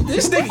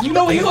 This nigga, you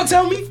know what he gonna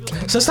tell me?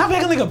 So stop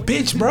acting like a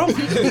bitch, bro.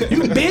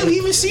 You barely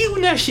even see him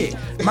in that shit.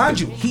 Mind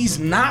you, he's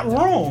not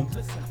wrong,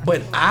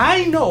 but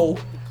I know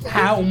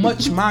how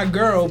much my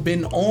girl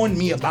been on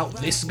me about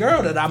this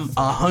girl that I'm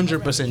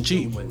 100%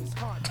 cheating with.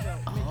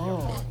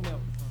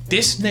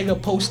 This nigga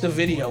post a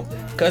video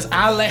because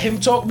I let him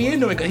talk me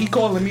into it because he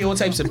calling me all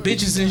types of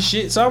bitches and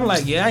shit. So I'm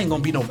like, yeah, I ain't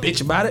gonna be no bitch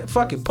about it.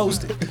 Fuck it,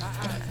 post it.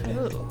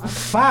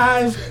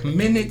 5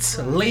 minutes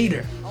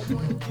later,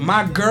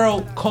 my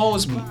girl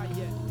calls me.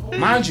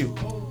 Mind you,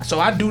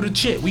 so I do the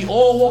shit. We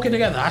all walking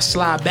together. I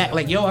slide back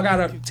like, yo, I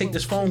gotta take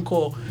this phone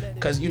call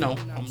because, you know,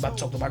 I'm about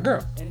to talk to my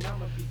girl.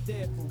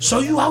 So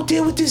you out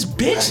there with this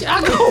bitch?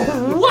 I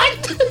go, what?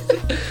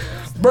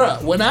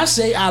 Bruh, when I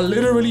say I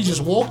literally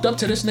just walked up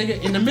to this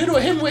nigga in the middle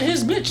of him with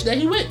his bitch that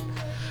he with.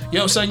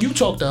 Yo, son, you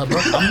talk to her, bro.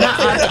 I'm not.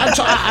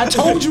 I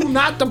told you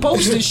not to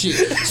post this shit.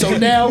 So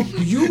now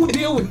you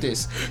deal with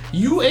this.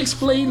 You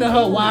explain to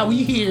her why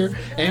we here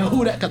and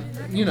who that.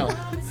 You know,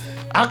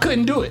 I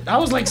couldn't do it. I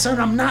was like, son,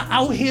 I'm not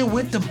out here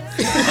with them.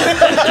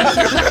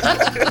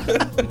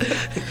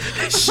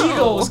 She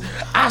goes,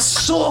 I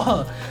saw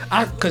her.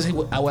 Cause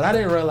what I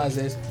didn't realize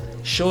is,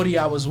 shorty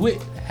I was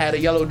with had a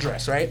yellow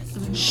dress, right?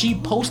 She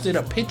posted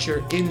a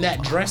picture in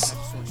that dress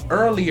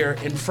earlier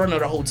in front of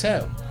the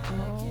hotel.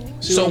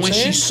 So when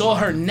she saw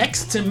her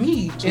next to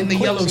me in the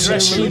yellow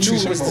dress, she knew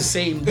it was the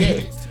same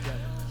day.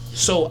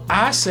 So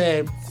I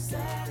said,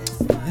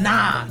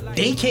 nah,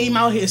 they came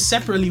out here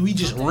separately. We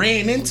just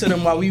ran into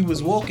them while we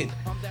was walking.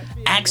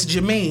 Asked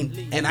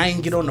Jermaine, and I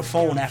didn't get on the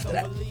phone after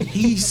that.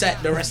 He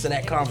sat the rest of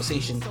that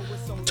conversation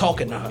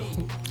talking to her.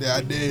 Yeah,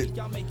 I did.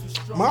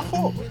 My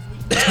fault.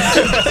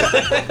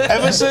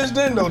 Ever since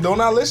then, though,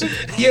 don't I listen?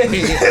 Yeah.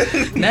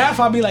 Now if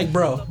I be like,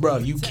 bro,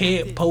 you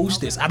can't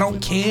post this. I don't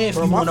care if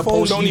Bro, you my want to phone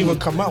post. don't even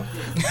come out.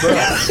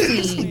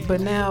 See,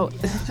 but now,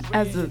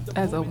 as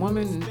a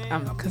woman,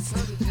 cause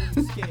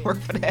I work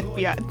for the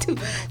FBI too.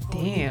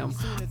 Damn.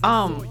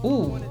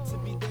 Ooh.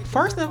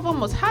 First and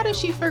foremost, how did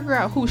she figure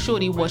out who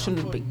Shorty was from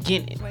the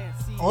beginning?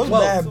 Oh, it's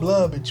Well, bad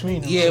blood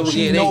between them. yeah, so well,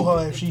 she yeah, know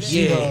they- her if she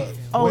see yeah. her.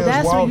 Oh, Where's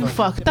that's where you Wilder?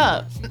 fucked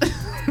up.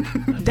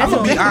 I'm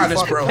gonna be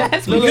honest, bro.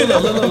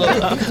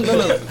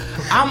 Look.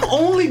 I'm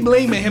only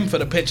blaming him for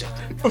the picture.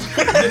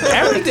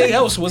 Everything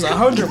else was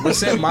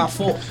 100% my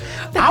fault.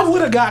 I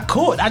would have got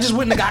caught. I just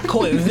wouldn't have got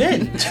caught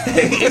then.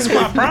 It's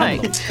my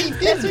problem.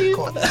 That's where you.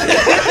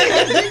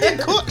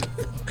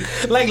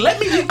 Like, let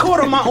me get caught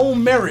on my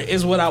own merit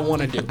is what I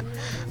want to do.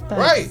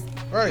 Right.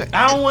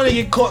 I don't want to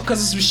get caught because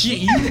it's some shit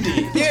you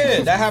did.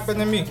 Yeah, that happened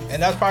to me,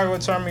 and that's probably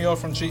what turned me off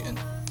from cheating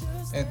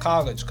in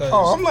college. Cause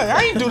Oh, I'm like,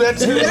 I ain't do that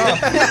to you.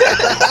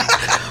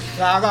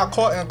 I got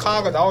caught in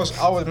college.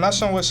 I was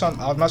messing with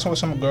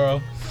some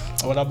girl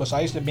or whatever. So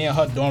I used to be in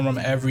her dorm room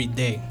every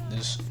day,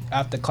 just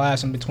after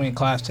class and between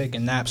class,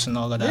 taking naps and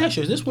all of that. Yeah,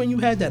 sure. Is this when you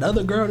had that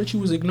other girl that you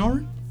was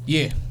ignoring?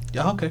 Yeah.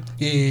 Yeah, okay.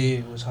 Yeah,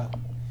 it was her.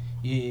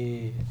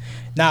 Yeah.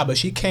 Nah, but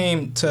she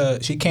came to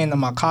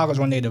my college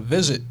one day to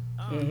visit.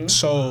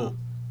 So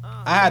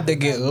I had to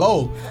get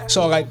low.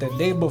 So like the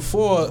day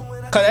before,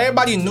 cause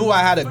everybody knew I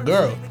had a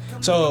girl.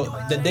 So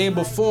the day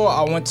before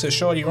I went to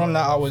shorty room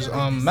that I was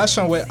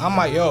messing with, I'm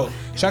like, yo,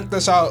 check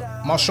this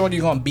out. My shorty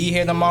gonna be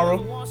here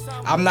tomorrow.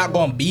 I'm not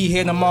gonna be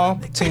here tomorrow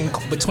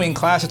between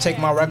class to take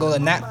my regular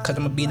nap cause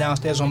I'm gonna be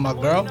downstairs with my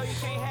girl.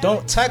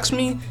 Don't text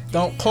me,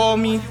 don't call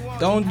me,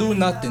 don't do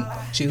nothing.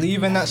 She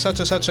leaving at such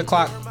and such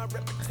o'clock.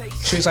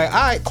 She's like,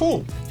 all right,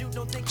 cool.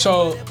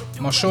 So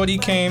my shorty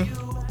came.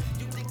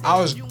 I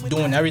was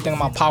doing everything in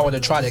my power to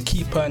try to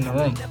keep her in the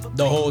room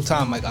the whole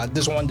time. Like, I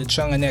just wanted to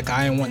chill in there 'cause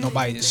I didn't want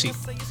nobody to see.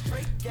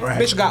 Right.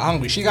 Bitch got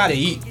hungry. She gotta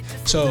eat.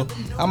 So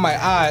I'm like,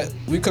 alright,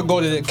 we could go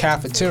to the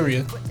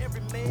cafeteria.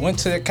 Went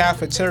to the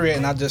cafeteria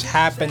and I just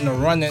happened to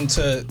run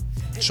into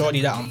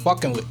shorty that I'm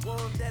fucking with.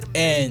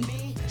 And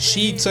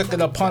she took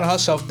it upon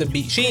herself to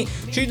be, she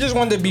just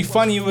wanted to be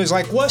funny. It was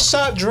like, what's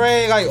up,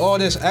 Dre? Like all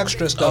this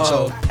extra stuff.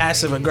 So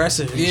passive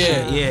aggressive. And Yeah.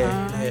 shit.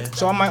 Yeah.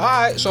 So I'm like,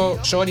 alright, so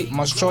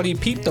my shorty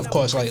peeped, of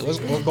course, like, what's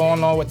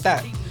going on with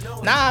that?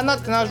 Nah,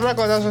 nothing, I was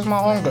regular, that's just my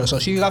homegirl. So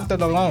she left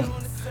it alone.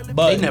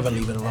 But They never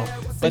leave it alone.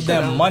 But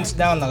then months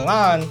down the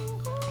line,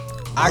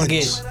 I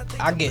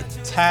get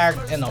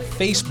tagged in a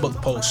Facebook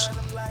post.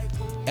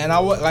 And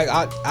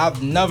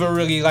I've never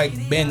really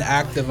like been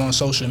active on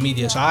social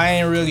media, so I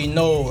ain't really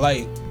know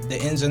like the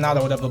ins and outs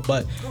or whatever.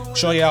 But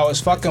shorty I was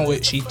fucking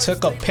with, she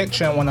took a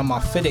picture in one of my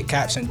fitted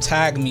caps and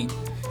tagged me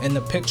in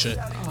the picture.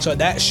 So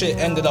that shit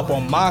ended up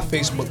on my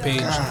Facebook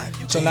page.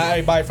 So now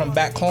everybody from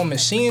back home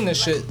is seeing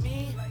this shit.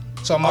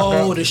 So my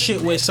girl, the shit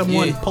where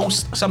someone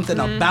posts something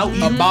about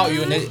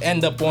you. and it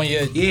end up on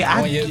your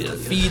your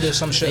feed or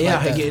some shit Yeah,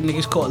 like that. getting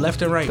niggas caught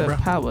left and right, The bro.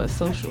 power of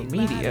social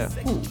media.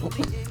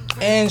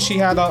 And she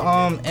had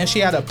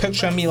a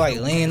picture of me like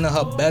laying in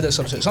her bed or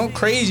some shit, some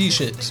crazy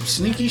shit,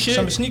 Sneaky shit.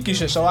 some sneaky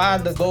shit. So I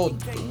had to go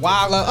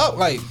wild her up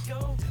like,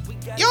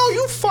 yo,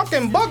 you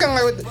fucking bugging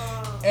like,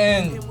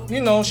 and you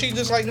know she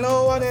just like,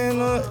 no, I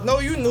didn't. No,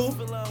 you knew.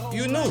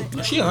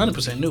 She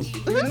 100% knew.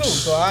 You knew.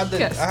 So I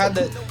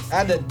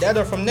had to dead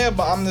her from there.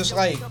 But I'm just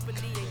like,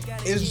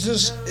 it's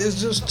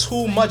just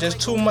too much. It's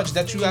too much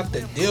that you have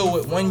to deal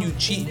with when you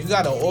cheat. You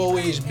gotta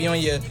always be on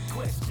your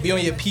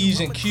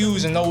P's and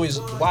Q's and always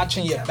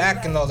watching your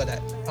back and all of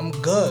that. I'm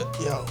good.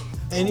 Yo,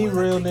 any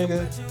real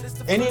nigga,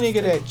 any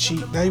nigga that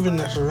cheat, not even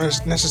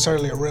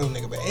necessarily a real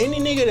nigga, but any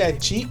nigga that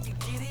cheat,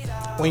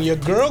 when your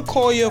girl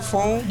call your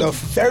phone, the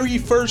very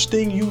first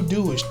thing you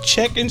do is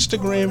check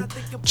Instagram,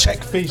 check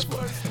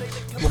Facebook.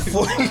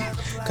 Before,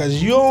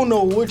 cause you don't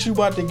know what you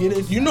about to get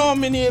in. You know how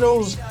many of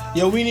those,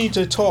 yo, we need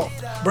to talk.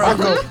 Bro,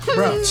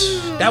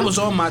 that was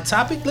on my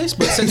topic list,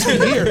 but since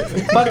we're here,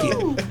 fuck it.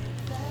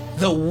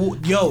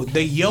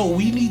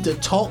 We need to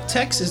talk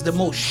text is the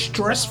most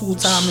stressful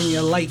time in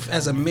your life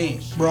as a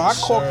man. Bro, I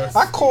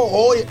call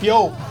all,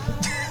 yo,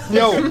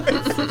 tell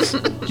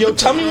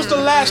me what's the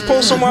last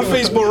post on my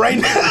Facebook right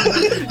now.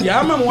 Yeah,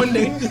 I remember one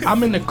day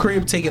I'm in the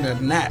crib taking a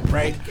nap,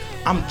 right?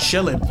 I'm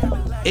chilling.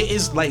 It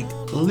is like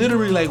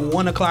literally like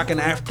 1 o'clock in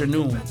the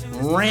afternoon.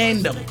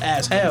 Random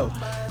as hell.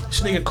 This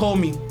nigga called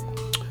me.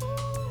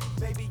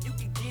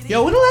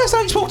 Yo, when the last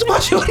time you spoke to my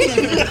shorty?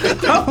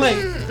 I'm like,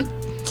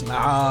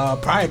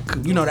 probably,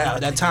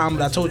 that time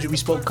that I told you we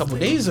spoke a couple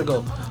days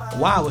ago.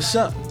 Wow, what's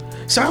up?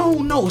 So I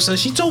don't know. So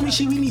she told me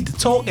we need to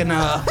talk, and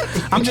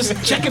I'm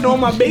just checking on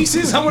my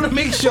bases. I want to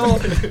make sure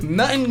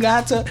nothing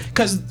got to.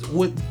 Because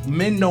what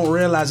men don't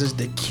realize is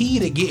the key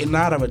to getting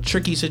out of a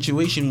tricky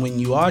situation when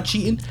you are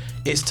cheating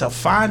is to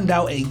find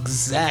out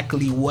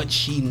exactly what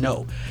she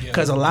know.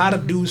 Because a lot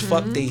of dudes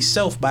fuck they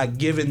self by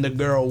giving the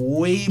girl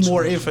way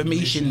more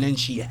information than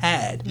she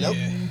had. Yep.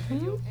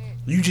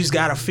 You just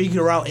gotta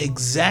figure out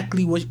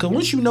exactly what. Because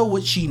once you know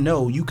what she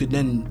know, you could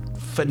then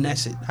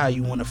finesse it how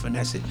you want to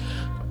finesse it.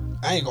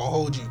 I ain't gonna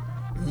hold you.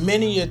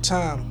 Many a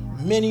time,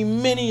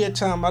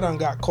 I done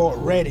got caught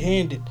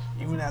red-handed.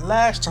 Even that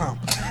last time,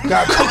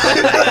 got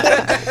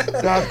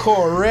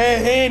caught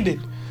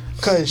red-handed.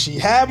 Cause she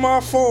had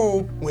my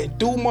phone, went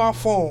through my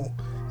phone,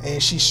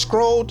 and she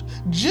scrolled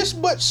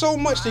just but so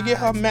much to get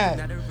her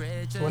mad.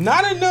 Well,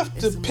 not enough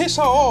to piss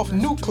her off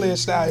nuclear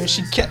style, and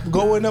she kept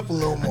going up a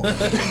little more.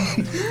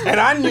 And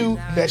I knew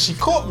that she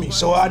caught me,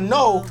 so I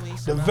know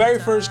the very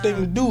first thing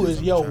to do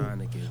is, yo,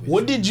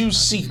 what did you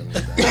see?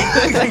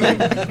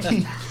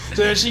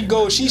 So she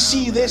goes, she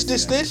see this.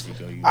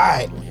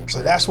 Alright,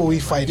 so that's what we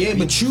fight. Yeah,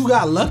 but you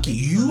got lucky.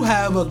 You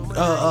have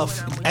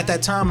at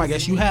that time, I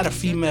guess you had a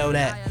female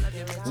that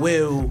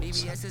will. you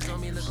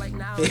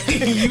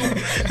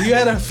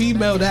had a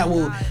female that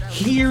will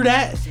hear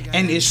that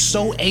and is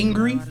so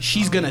angry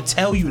she's gonna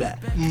tell you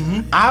that.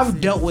 Mm-hmm. I've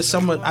dealt with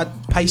some of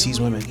Pisces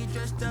women.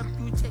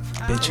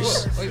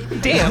 Bitches.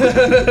 Damn.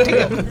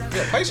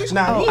 Pisces?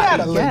 Nah, he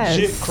had a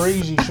legit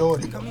crazy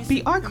shorty.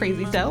 We are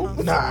crazy though.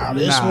 Nah,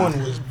 this one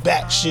was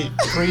batshit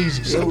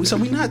crazy. So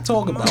we not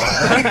talking about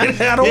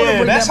her. I don't want to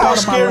bring that's that how part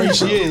of my scary life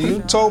she up. is. You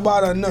talk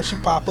about her enough, she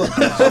pop up.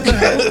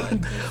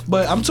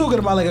 But I'm talking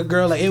about like a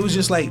girl, like it was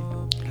just like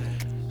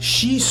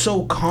she's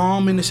so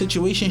calm in the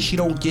situation, she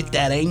don't get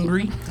that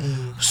angry.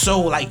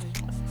 So like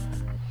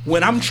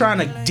when I'm trying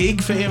to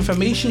dig for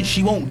information,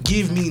 she won't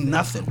give me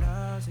nothing.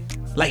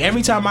 Like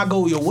every time I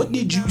go, yo, what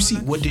did you see?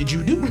 What did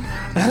you do?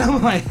 And I'm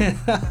like,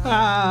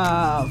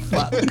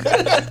 fuck.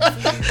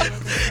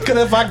 Cause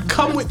if I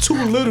come with too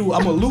little,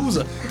 I'm a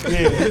loser.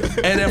 Yeah.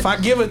 And if I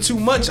give it too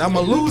much, I'm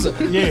a loser.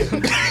 Yeah.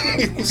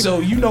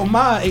 So you know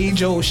my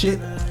age old shit.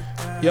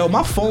 Yo,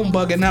 my phone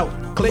bugging out.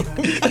 Click.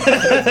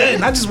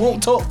 And I just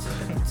won't talk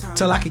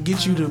till I can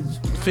get you to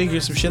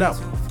figure some shit out.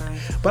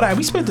 But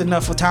we spent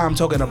enough of time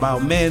talking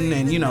about men,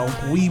 and you know,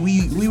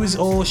 we was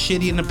all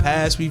shitty in the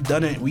past. We've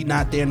done it. We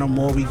not there no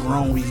more. We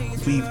grown.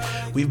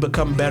 We've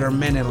become better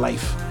men in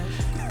life.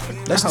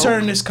 Let's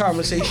turn this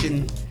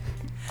conversation.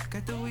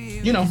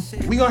 You know,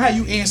 we gonna have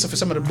you answer for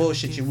some of the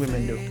bullshit your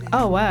women do.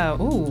 Oh wow.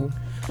 Ooh.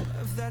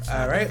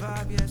 All right.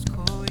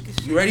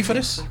 You ready for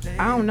this?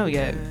 I don't know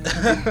yet.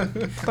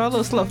 It's a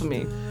little slow for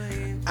me.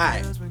 All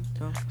right.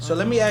 So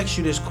let me ask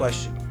you this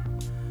question.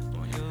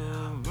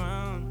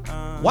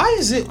 Why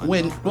is it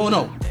when... Well,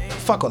 no.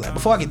 Fuck all that.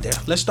 Before I get there,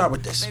 let's start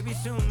with this.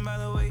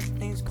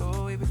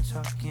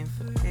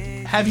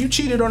 Have you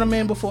cheated on a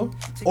man before?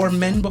 Or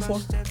men before?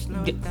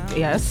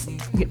 Yes.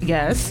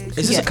 Yes.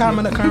 Is this a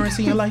common occurrence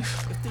in your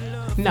life?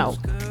 No.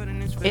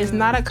 It's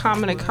not a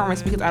common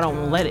occurrence because I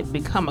don't let it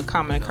become a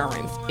common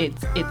occurrence.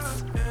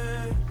 It's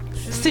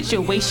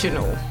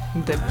situational,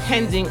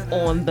 depending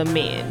on the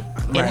man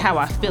and how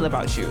I feel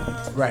about you.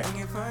 Right.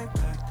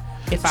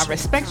 If I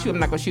respect you, I'm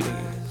not gonna shoot at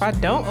you. If I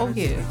don't, oh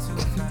yeah,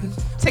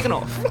 take it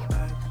off.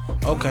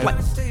 Okay.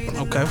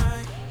 Okay.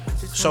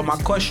 So my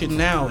question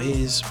now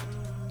is,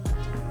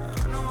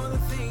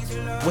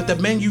 with the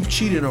men you've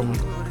cheated on,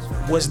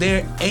 was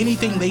there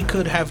anything they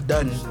could have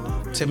done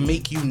to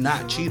make you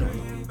not cheat on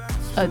them?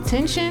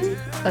 Attention,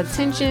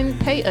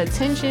 pay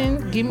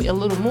attention, give me a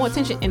little more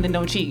attention, and then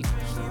don't cheat.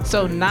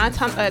 So 9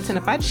 times out of 10,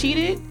 if I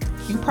cheated,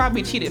 you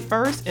probably cheated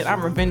first, and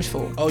I'm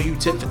revengeful. Oh, you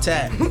tit for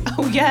tat.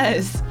 Oh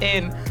yes,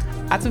 and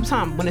I took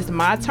time when it's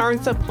my turn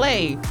to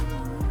play.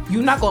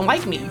 You're not gonna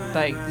like me.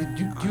 Like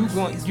you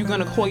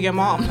gonna call your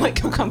mom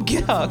like come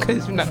get her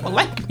because you're not gonna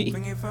like me.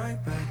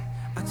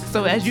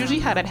 So that's usually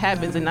how that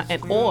happens,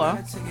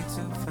 or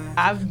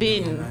I've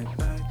been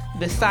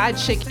the side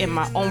chick in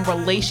my own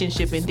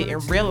relationship and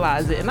didn't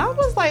realize it, and I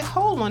was like,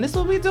 hold on, this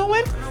what we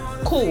doing?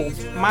 Cool,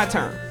 my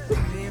turn.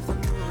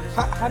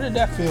 How did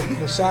that feel?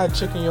 The side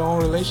chick in your own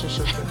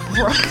relationship?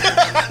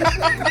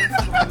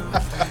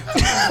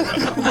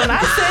 When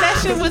I said that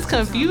shit was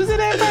confusing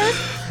at first,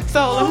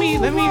 so let me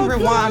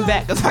rewind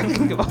back because I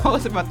can give a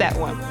host about that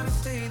one.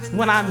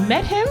 When I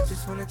met him,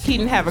 he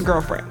didn't have a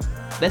girlfriend.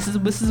 This is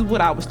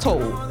what I was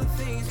told.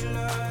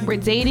 We're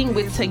dating,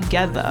 we're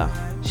together.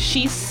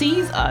 She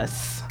sees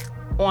us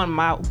on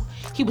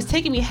he was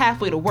taking me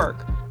halfway to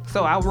work.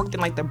 So I worked in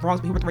like the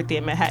Bronx, but he worked right there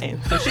in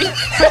Manhattan. So she we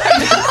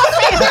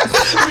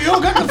all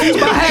got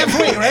confused by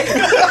halfway, right?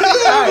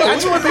 Alright, I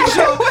just want to make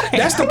sure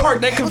that's the part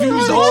that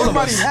confused all of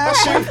us.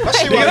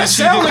 That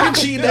sound like a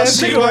cheating ass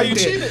nigga right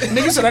there.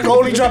 Nigga said I can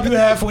only drop you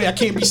halfway. I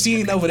can't be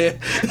seen over there.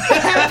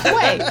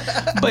 Halfway.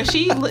 But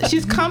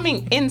she's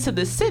coming into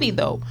the city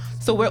though.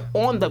 So we're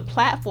on the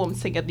platform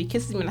together. He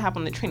kisses me when I hop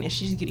on the train and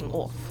she's getting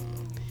off.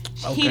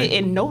 Okay. He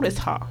didn't notice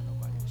her.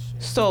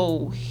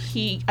 So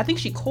I think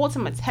she called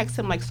him and texted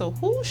him like, so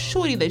who's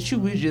shorty that you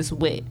was just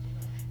with?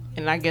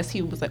 And I guess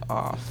he was like,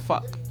 oh,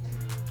 fuck.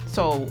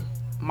 So,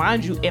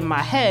 mind you, in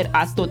my head,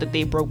 I thought that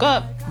they broke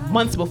up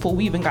months before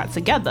we even got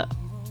together.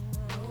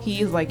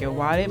 He's like, yo,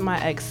 why did my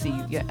ex see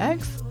you? Your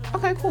ex?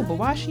 Okay, cool, but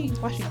why she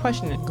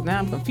questioning it? Because now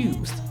I'm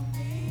confused.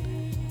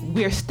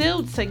 We're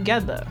still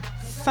together.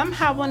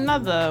 Somehow or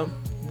another,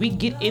 we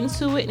get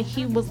into it, and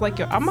he was like,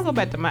 yo, I'm going to go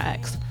back to my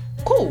ex.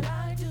 Cool.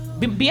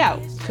 Be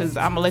out, because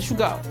I'm going to let you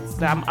go.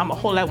 I'm going to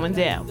hold that one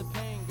down.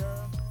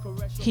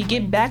 He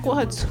get back with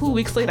her 2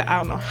 weeks later. I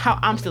don't know how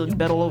I'm still in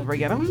bed all over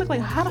again. I'm like,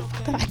 how the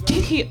fuck did I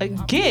get here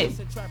again?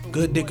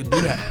 Good dick could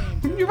do that.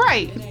 You're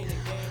right.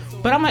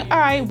 But I'm like, all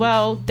right,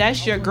 well,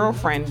 that's your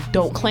girlfriend.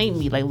 Don't claim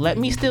me. Like, let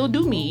me still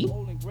do me.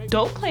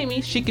 Don't claim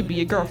me. She could be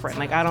your girlfriend.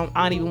 Like, I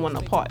don't even want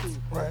no parts.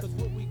 Right.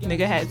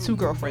 Nigga had 2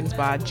 girlfriends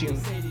by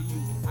June.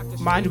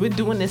 Mind you, we're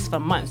doing this for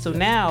months. So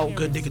now...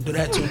 Good dick could do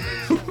that too.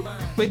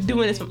 We're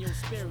doing this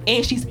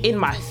and she's in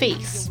my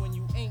face.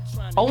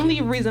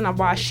 Only reason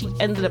why she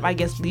ended up, I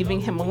guess,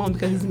 leaving him alone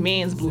because his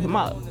mans blew him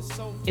up.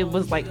 It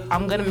was like,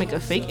 I'm gonna make a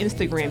fake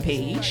Instagram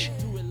page.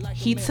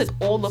 He took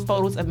all the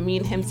photos of me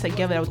and him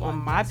together that was on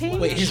my page.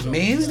 Wait, his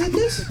mans did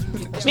this?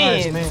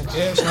 Mans.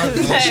 Yeah, it's not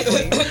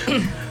Exactly.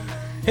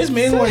 His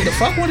man wanted to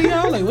fuck one of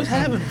y'all? Like, what's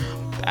happening?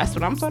 That's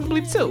what I'm starting to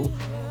believe too.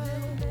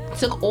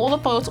 Took all the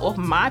photos off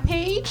my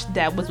page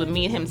that was with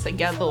me and him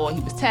together, or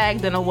he was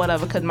tagged in or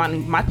whatever, because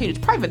my page was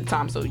private at the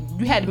time, so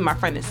you had to be my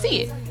friend to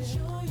see it.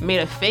 Made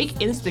a fake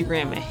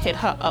Instagram and hit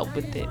her up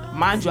with it.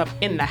 Mind you, I'm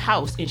in the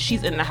house and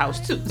she's in the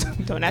house too.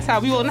 So that's how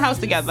we all in the house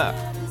together.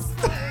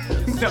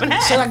 Don't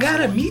ask. So I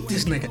gotta meet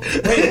this nigga.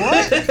 Wait,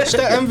 what? It's the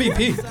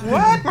MVP.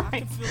 What?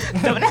 Right.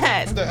 Don't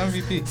ask. The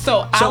MVP.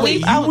 So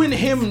wait, you and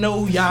him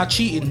know y'all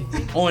cheating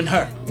on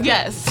her?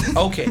 Yes.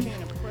 Okay.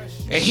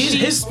 And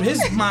his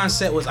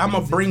mindset was, I'm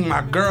gonna bring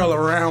my girl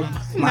around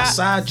my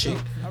side chick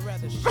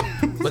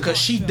because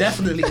she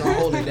definitely gonna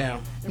hold it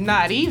down.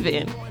 Not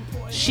even.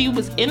 She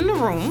was in the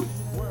room.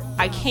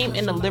 I came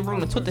in the living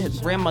room to talk to his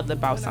grandmother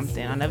about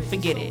something. I'll never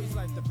forget it.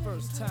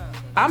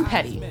 I'm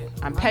petty.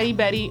 I'm Petty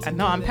Betty. I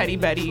know I'm Petty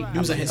Betty. You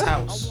was in his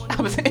house.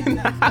 I was in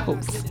the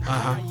house.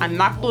 I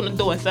knocked on the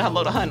door and said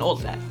hello to her and all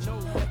of that.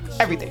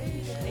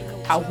 Everything.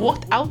 I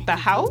walked out the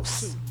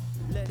house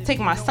to take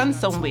my son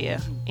somewhere.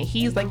 And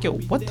he's like, yo,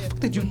 what the fuck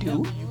did you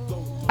do?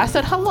 I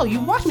said hello.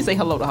 You watched me say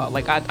hello to her.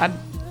 Like I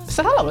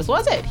said hello. That's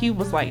what I said. He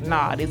was like,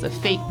 nah, there's a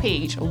fake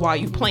page. Why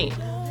you playing?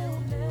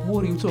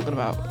 What are you talking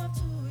about?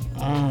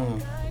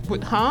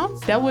 What, huh?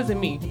 That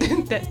wasn't me.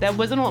 that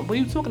wasn't on. What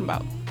are you talking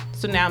about?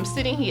 So now I'm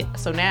sitting here.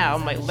 So now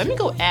I'm like, let me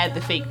go add the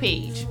fake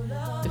page.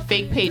 The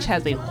fake page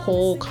has a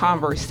whole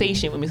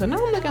conversation with me. So now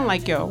I'm looking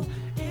like, yo,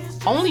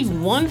 only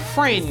one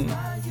friend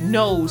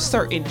knows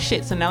certain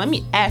shit. So now let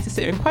me ask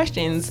certain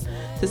questions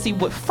to see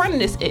what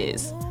friend this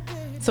is.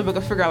 So we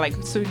can figure out, like,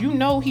 so you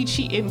know he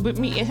cheating with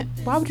me. And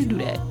why would you do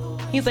that?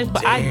 He's like,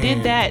 but I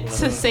did that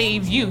to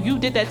save you. You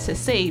did that to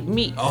save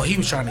me. Oh, he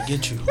was trying to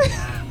get you.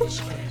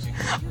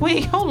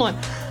 Wait, hold on.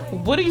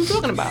 What are you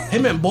talking about?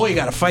 Him and Boy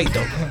got to fight,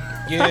 though.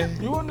 Yeah.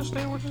 You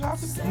understand what just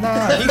happened?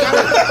 Nah,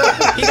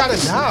 he gotta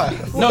die.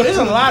 No, there's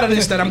a lot of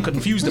this that I'm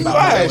confused about.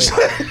 by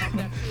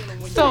the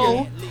way.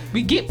 So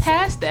we get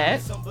past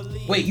that.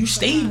 Wait, you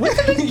stayed with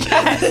him?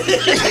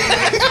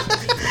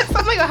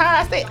 I'm like, how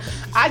I stay?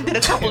 I did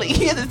a couple of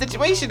years in the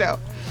situation though.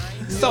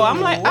 So I'm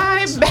like,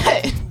 I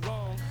bet.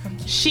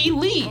 She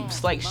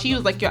leaves. Like, she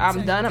was like, yo,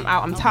 I'm done. I'm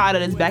out. I'm tired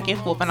of this back and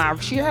forth.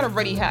 And she had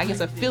already had, I guess,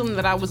 a feeling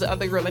that I was the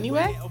other girl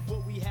anyway.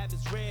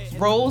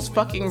 Roles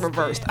fucking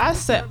reversed. I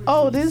said,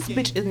 oh, this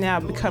bitch is now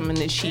becoming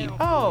the cheat.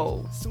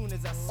 Oh,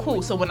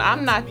 cool. So when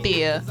I'm not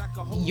there,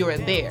 you're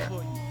there.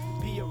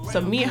 So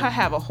me and her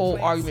have a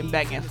whole argument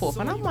back and forth.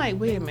 And I'm like,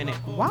 wait a minute.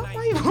 Why am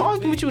I even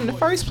arguing with you in the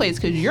first place?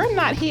 Because you're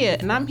not here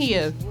and I'm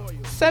here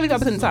 75%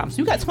 of the time. So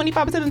you got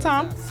 25% of the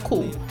time?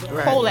 Cool.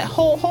 Right.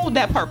 Hold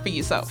that part for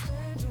yourself.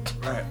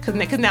 Right.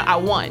 Because now I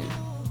won.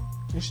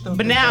 But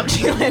But now I'm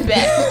going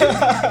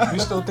back. you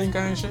still think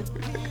I ain't shit?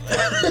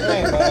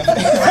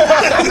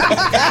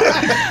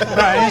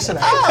 Right, answer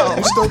that.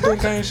 You still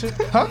think I ain't shit?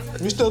 Huh?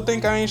 You still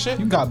think I ain't shit?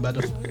 You got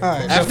better. All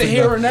right. After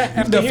hearing that,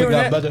 Definitely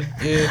got better.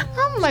 Yeah.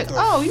 I'm like,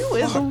 oh, you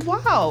is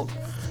wild.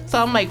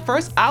 So I'm like,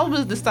 first I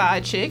was the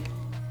side chick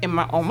in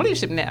my own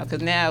relationship now,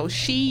 because now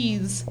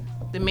she's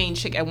the main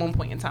chick at one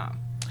point in time.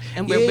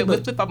 And we're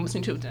flip-flopping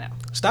between two now.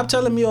 Stop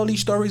telling me all these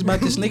stories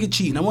about this nigga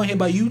cheating. I want to hear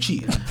about you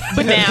cheating.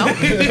 But now,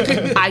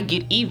 I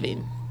get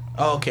even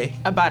Oh, okay.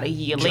 about a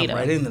year Jump later.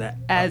 right into that.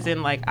 As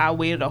in, like, I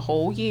waited a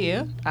whole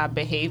year. I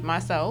behaved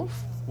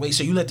myself. Wait,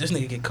 so you let this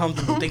nigga get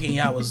comfortable thinking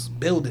y'all was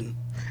building?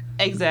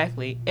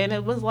 Exactly. And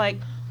it was like,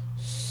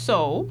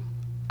 so,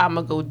 I'm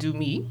going to go do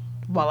me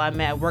while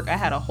I'm at work. I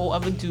had a whole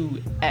other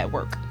dude at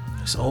work.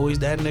 It's always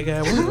that nigga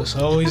at work. It's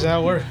always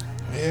at work.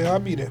 Yeah, I'll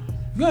be there.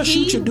 You gotta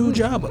shoot your dude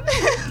job up.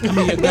 I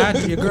mean,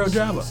 your girl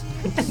job up.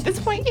 At this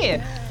point,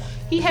 yeah.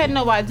 He had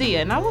no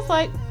idea. And I was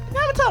like,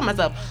 I would tell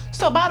myself.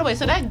 So, by the way,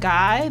 so that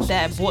guy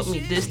that bought me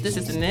this,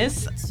 and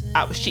this,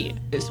 I was cheating.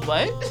 This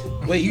what?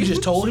 Wait, you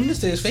just told him this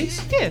to his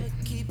face? Yeah.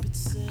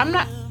 I'm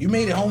not. You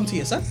made it home to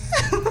your son? These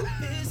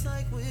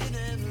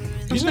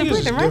still niggas is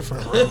breathing, right?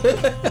 different.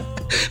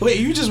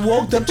 Wait, you just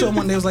walked up to him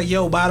and they was like,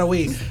 yo, by the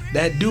way,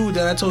 that dude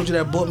that I told you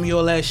that bought me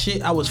all that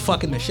shit, I was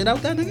fucking the shit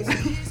out that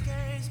nigga?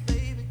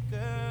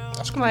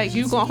 Like,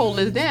 you gonna hold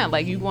this down.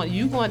 Like, you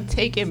gonna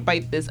take and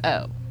bite this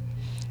up.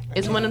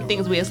 It's one of the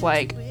things where it's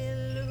like,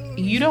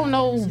 you don't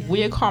know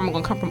where karma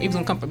gonna come from. If it's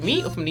gonna come from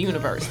me or from the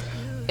universe.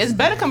 It's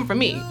better coming from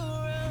me.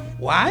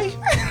 Why?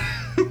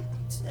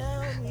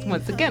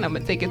 Once again, I'm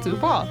gonna take it too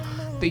far.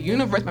 The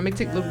universe might make it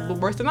take a little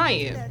worse than I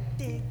am.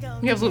 You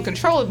have a little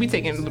control if we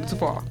taking it a little too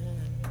far.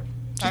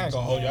 I ain't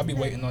gonna hold you. I'll be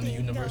waiting on the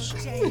universe.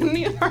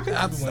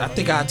 I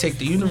think I'll take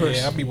the universe.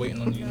 Yeah, I'll be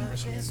waiting on the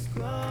universe.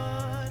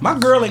 My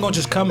girl ain't gonna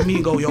just come to me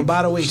and go, yo,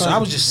 by the way, so I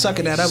was just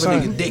sucking that other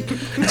nigga dick.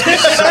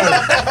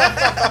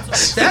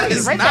 That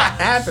is not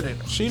happening.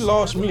 She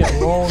lost me a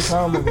long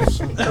time ago.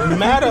 Son. No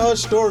matter her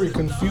story,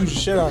 confused the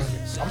shit out of me.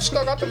 I'm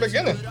stuck at the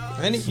beginning.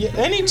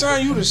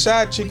 Anytime you the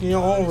side chick in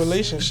your own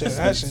relationship,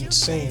 that's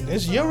insane.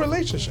 It's your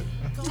relationship.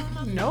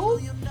 No,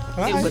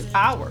 it was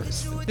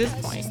ours at this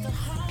point.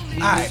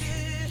 Alright.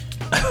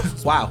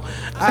 Wow.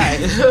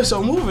 Alright,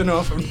 so moving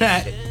on from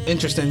that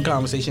interesting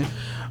conversation,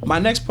 my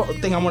next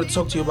thing I want to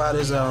talk to you about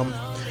is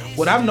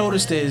what I've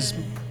noticed is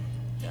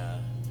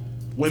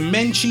when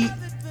men cheat,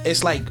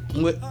 it's like,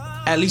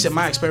 at least in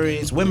my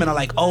experience, women are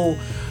like, oh,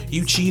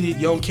 you cheated,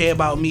 you don't care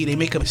about me, they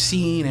make up a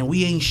scene and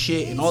we ain't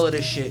shit and all of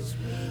this shit.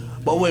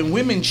 But when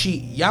women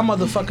cheat, y'all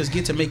motherfuckers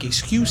get to make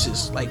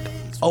excuses like,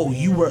 oh,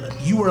 you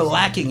were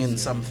lacking in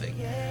something,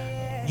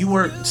 you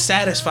weren't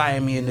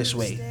satisfying me in this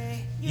way,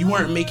 you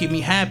weren't making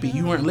me happy,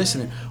 you weren't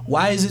listening.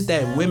 Why is it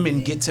that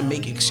women get to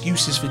make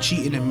excuses for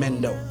cheating and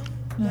men don't?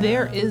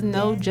 There is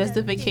no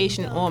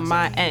justification on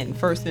my end,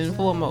 first and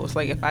foremost.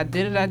 Like, if I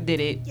did it, I did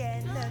it.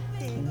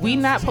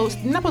 You're not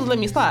supposed to let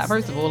me slide,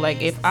 first of all.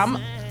 Like, if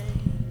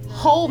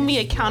hold me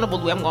accountable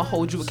the way I'm gonna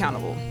hold you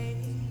accountable.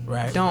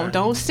 Right.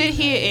 Don't sit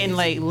here and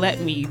like let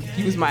me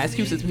use my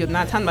excuses, because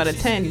 9 times out of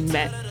 10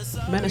 men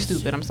are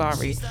stupid. I'm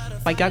sorry.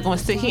 Like, y'all gonna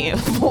sit here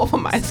and fall for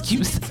my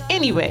excuse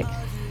anyway.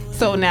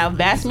 So now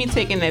that's me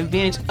taking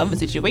advantage of a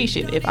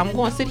situation. If I'm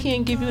gonna sit here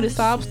and give you the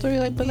sob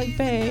story, but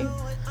babe,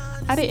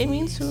 I didn't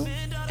mean to,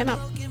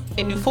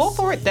 and you fall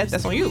for it,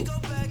 that's on you.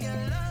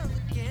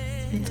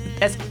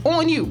 That's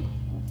on you.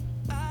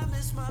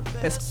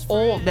 That's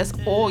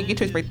all your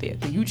choice right there.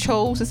 You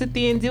chose to sit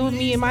there and deal with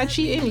me and my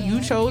cheating, and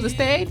you chose to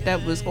stay.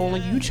 That was only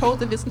you chose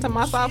to listen to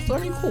my sob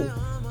story. Cool.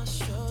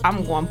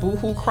 I'm going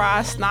boo-hoo,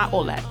 cry, snot,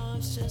 all that.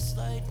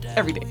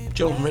 Every day.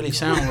 Joe really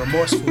sound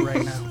remorseful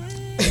right now.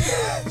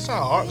 It's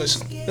not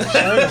heartless. A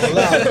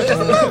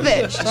little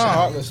bit. It's not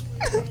heartless.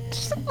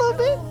 Just a little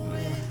bit.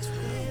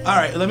 All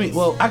right,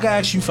 I gotta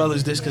ask you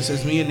fellas this, because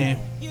it's me and there.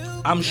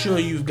 I'm sure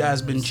you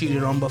guys been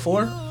cheated on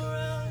before.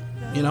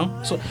 You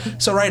know?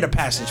 So write a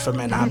passage for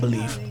men, I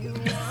believe.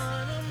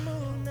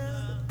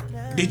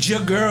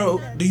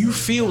 Do you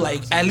feel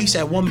like, at least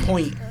at one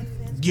point,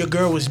 your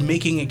girl was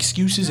making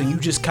excuses and you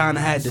just kind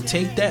of had to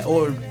take that?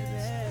 Or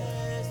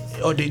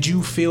did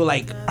you feel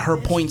like her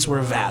points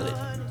were valid?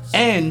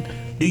 And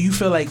do you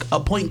feel like a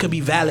point could be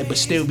valid but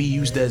still be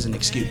used as an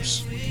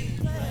excuse?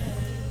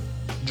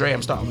 Dre,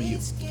 I'm starting with you.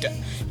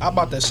 I'm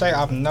about to say,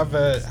 I've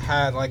never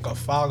had like a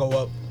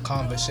follow-up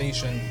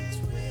conversation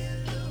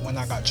when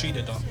I got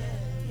cheated on.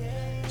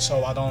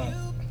 So I don't.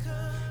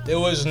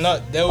 Oh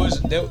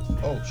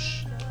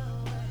shit.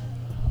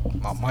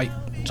 My mic.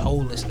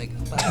 Told this nigga.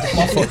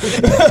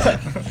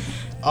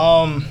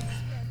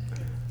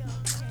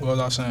 What was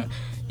I saying?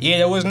 Yeah,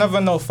 there was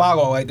never no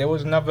follow. Like there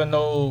was never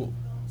no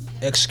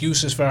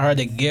excuses for her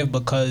to give,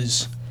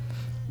 because,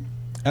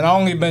 and I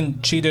only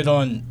been cheated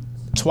on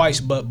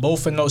twice, but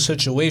both in those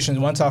situations,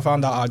 once I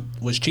found out I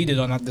was cheated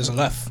on, I just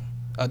left.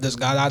 I just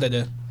got out of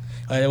there.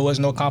 There was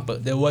no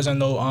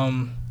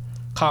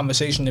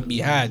conversation to be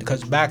had,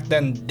 because back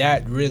then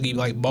that really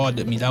like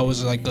bothered me. That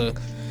was like a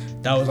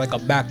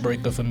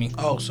backbreaker for me.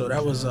 Oh, so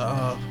that was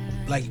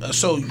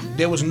so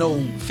there was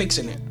no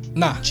fixing it.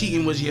 Nah,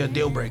 Cheating was your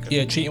deal breaker.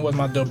 yeah, cheating was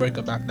my deal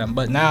breaker back then.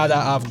 But now that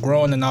I've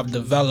grown and I've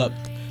developed,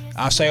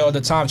 I say all the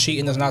time,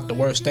 cheating is not the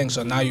worst thing.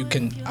 So now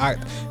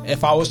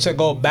if I was to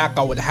go back,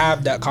 I would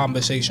have that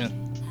conversation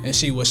and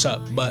see what's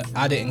up. But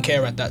I didn't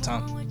care at that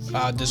time.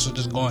 This was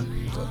just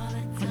gone. So.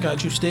 I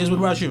got you. Stiz, what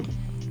about you?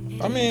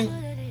 I mean,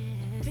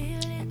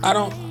 I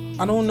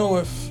don't know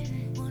if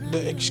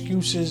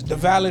the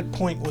valid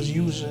point was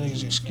used as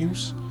an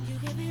excuse,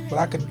 but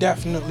I could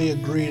definitely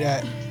agree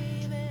that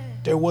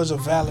there was a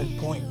valid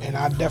point, and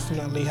I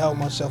definitely held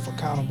myself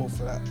accountable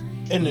for that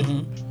in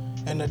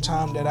the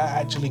time that I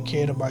actually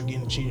cared about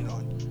getting cheated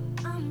on.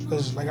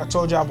 Because like I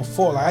told y'all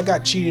before, like I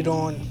got cheated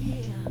on.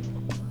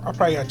 I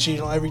probably got cheated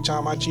on every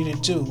time I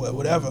cheated too, but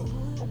whatever.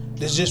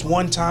 There's just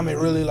one time it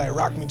really like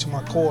rocked me to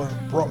my core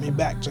and brought me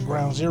back to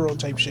ground zero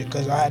type shit,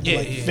 because I had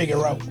to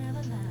figure out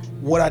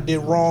what I did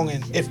wrong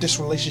and if this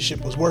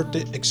relationship was worth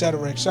it,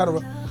 etc., etc.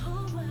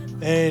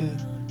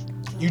 And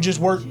you just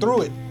work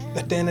through it.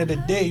 At the end of the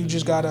day, you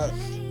just gotta,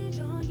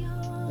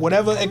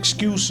 whatever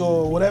excuse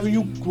or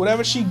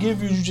whatever she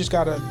give you, you just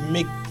gotta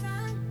make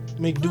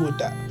do with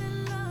that.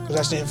 Cause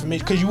that's the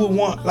information. Cause you would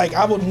want, like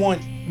I would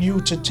want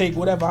you to take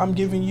whatever I'm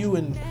giving you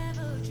and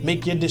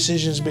make your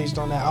decisions based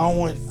on that. I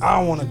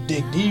don't want to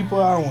dig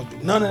deeper. I don't want to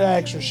do none of that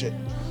extra shit.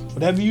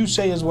 Whatever you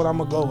say is what I'm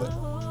gonna go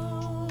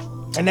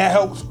with. And that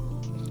helps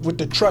with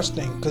the trust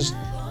thing, because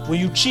when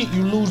you cheat,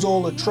 you lose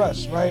all the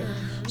trust, right?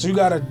 So you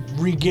gotta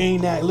regain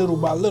that little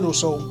by little.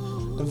 So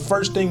the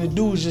first thing to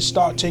do is just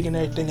start taking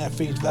everything at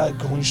face value.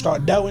 Because when you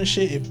start doubting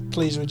shit, it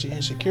plays with your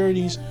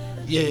insecurities.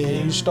 And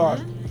you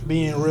start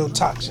being real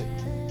toxic.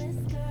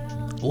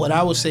 What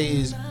I would say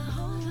is,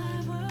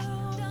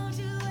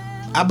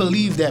 I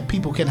believe that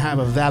people can have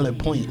a valid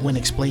point when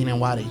explaining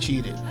why they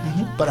cheated.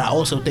 But I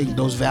also think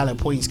those valid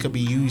points could be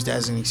used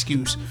as an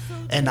excuse.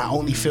 And I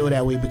only feel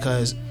that way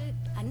because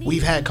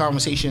we've had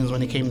conversations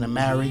when it came to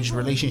marriage,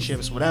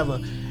 relationships, whatever,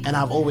 and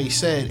I've always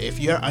said, if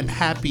you're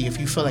unhappy, if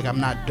you feel like I'm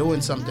not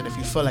doing something, if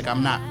you feel like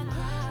I'm not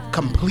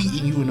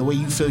completing you in the way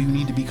you feel you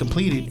need to be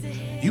completed,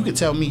 you could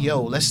tell me, yo,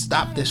 let's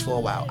stop this for a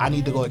while. I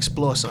need to go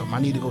explore something.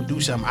 I need to go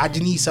do something. I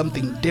just need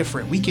something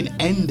different. We can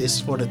end this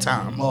for the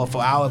time or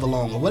for however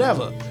long or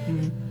whatever.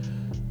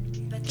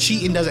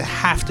 Cheating doesn't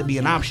have to be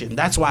an option.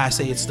 That's why I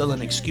say it's still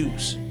an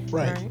excuse.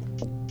 Right.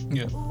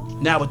 Yeah.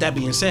 Now, with that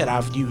being said,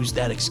 I've used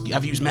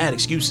mad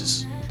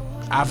excuses.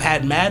 I've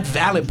had mad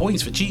valid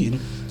points for cheating,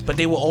 but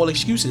they were all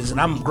excuses, and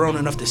I'm grown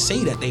enough to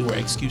say that they were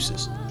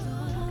excuses.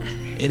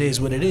 It is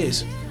what it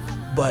is.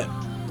 But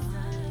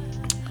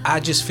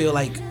I just feel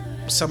like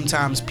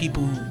sometimes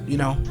people,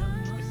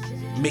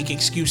 make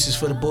excuses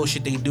for the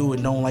bullshit they do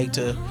and don't like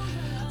to,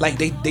 like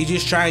they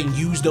just try and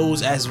use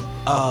those as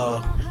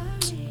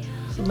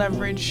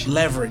leverage.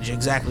 Leverage,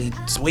 exactly.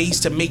 It's ways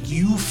to make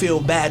you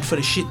feel bad for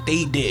the shit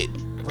they did.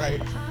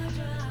 Right.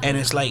 And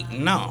it's like,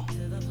 no.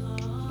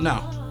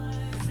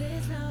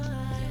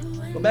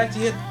 But back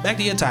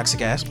to your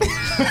toxic ass.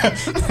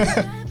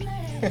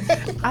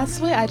 I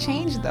swear I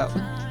changed though.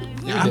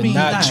 I mean,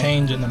 not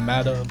change in the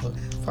matter of a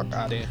fuck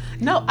out of here.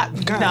 No,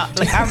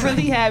 I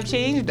really have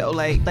changed though.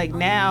 Like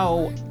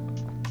now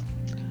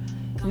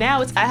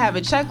it's I have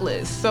a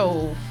checklist.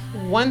 So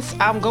once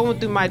I'm going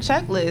through my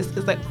checklist,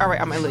 it's like, all right,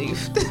 I'm gonna leave.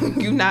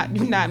 You're not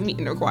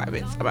meeting the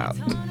requirements. I'm out.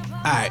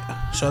 All right.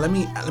 So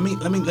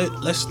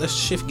let's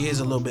shift gears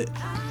a little bit.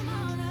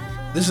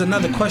 This is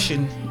another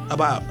question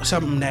about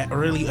something that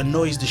really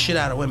annoys the shit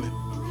out of women.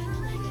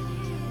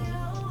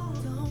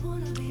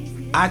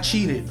 I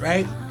cheated,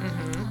 right?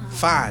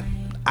 Fine.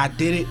 I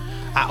did it.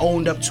 I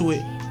owned up to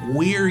it.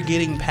 We're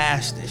getting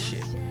past this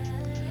shit.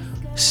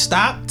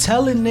 Stop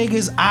telling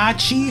niggas I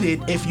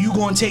cheated if you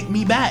gonna take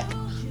me back.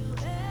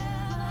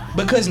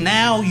 Because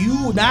now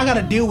I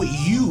gotta deal with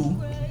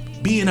you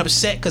being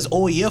upset because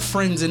all your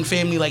friends and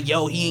family like,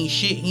 yo, he ain't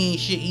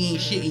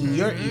shit in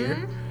your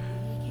ear.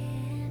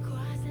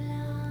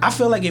 I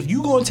feel like if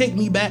you gonna take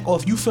me back, or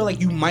if you feel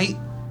like you might,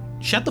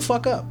 shut the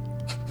fuck up.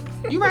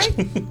 You right.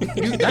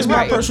 That's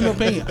my personal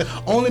opinion.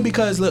 Only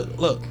because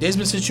look, there's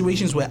been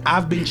situations where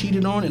I've been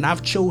cheated on and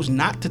I've chose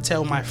not to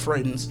tell my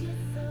friends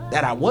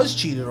that I was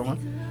cheated on,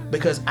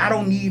 because I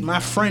don't need my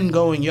friend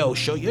going, yo,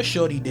 your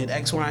shorty did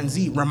X, Y, and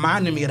Z,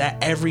 reminding me of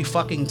that every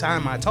fucking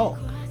time I talk.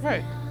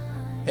 Right.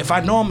 If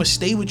I know I'm gonna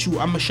stay with you,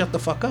 I'm gonna shut the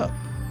fuck up.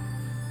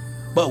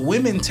 But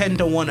women tend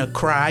to want to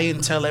cry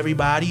and tell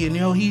everybody, and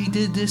yo, he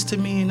did this to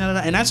me, and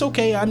that's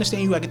okay. I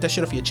understand you gotta get that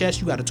shit off your chest.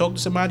 You gotta talk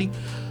to somebody.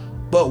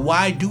 But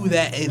why do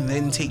that and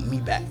then take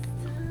me back?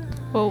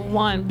 Well,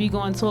 one, we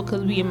going to talk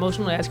because we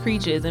emotional as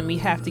creatures and we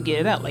have to get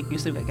it out. Like you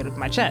said, I get it off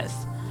my chest.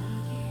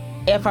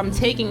 If I'm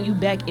taking you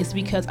back, it's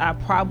because I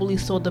probably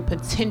saw the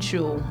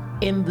potential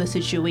in the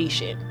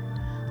situation.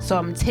 So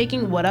I'm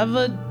taking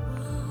whatever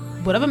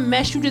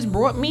mess you just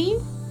brought me,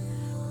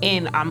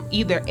 and I'm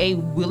either A,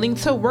 willing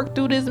to work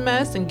through this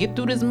mess and get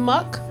through this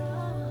muck,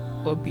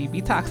 or B,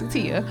 be toxic to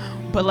you.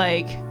 But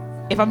like,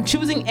 if I'm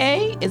choosing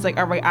A, it's like,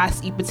 all right, I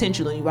see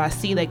potential in you. I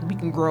see like we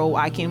can grow.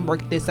 I can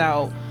work this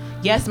out.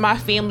 Yes, my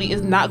family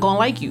is not gonna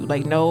like you.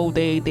 Like, no,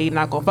 they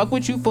not gonna fuck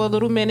with you for a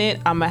little minute.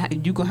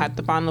 You gonna have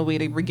to find a way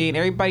to regain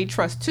everybody's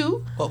trust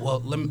too.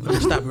 Well, let me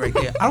stop you right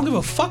there. I don't give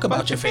a fuck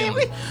about your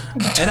family,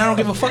 and I don't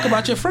give a fuck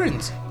about your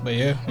friends. But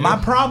yeah. My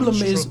problem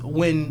is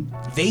when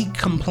they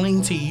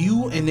complain to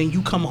you and then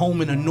you come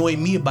home and annoy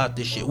me about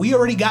this shit. We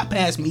already got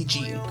past me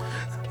cheating.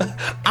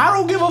 I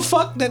don't give a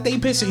fuck that they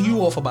pissing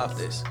you off about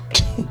this.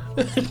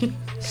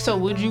 So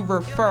would you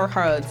refer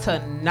her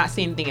to not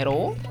say anything at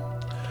all?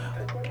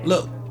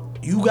 Look,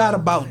 you got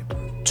about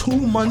 2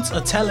 months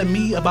of telling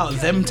me about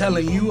them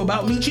telling you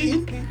about me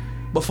cheating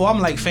before I'm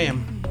like,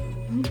 fam,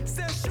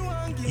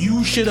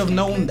 you should have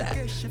known that.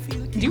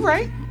 You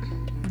right.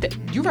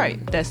 You're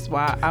right. That's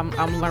why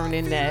I'm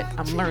learning that.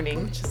 I'm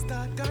learning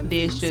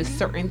there's just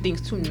certain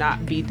things to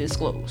not be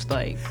disclosed.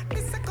 Like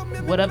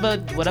whatever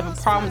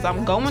problems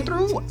I'm going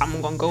through, I'm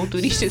gonna go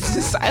through these shits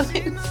in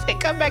silence and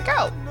come back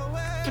out.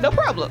 No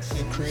problem.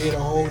 You create a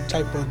whole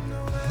type of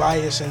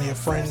bias in your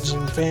friends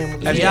and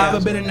family. Have y'all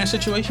ever been in that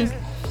situation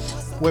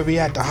where we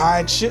had to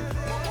hide shit?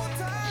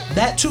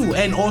 That too,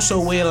 and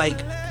also where like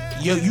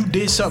you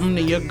did something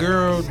and your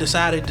girl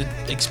decided to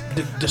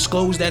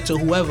disclose that to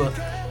whoever,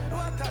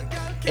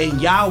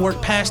 and y'all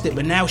work past it,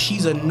 but now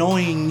she's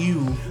annoying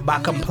you by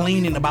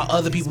complaining about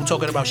other people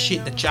talking about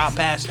shit that y'all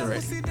passed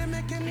already,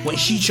 when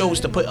she chose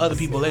to put other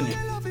people in it.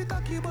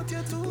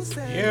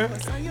 Yeah,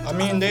 I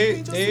mean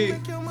they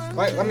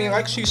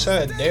like she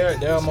said,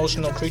 they're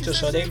emotional creatures,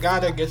 so they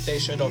gotta get their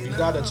shit off. You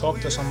gotta talk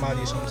to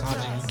somebody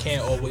sometimes, and you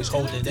can't always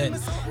hold it in.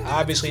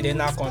 Obviously, they're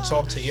not gonna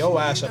talk to your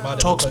ass about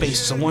it. Talkspace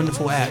is a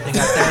wonderful app. They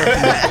got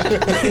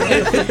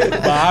therapy.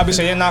 But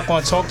obviously, they're not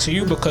gonna talk to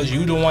you because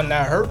you the one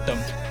that hurt them.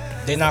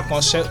 They're not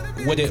gonna sit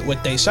with it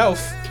with theyself.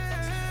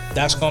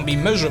 That's gonna be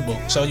miserable.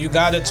 So you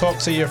gotta talk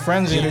to your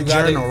friends and you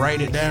gotta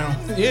write it down.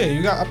 Yeah,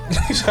 you gotta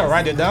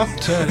write it down.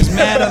 There's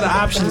mad other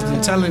options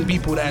than telling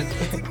people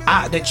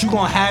that you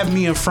gonna have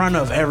me in front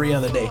of every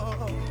other day.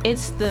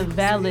 It's the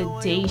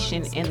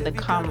validation in the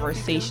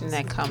conversation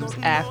that comes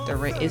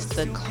after it. It's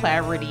the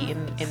clarity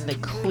in the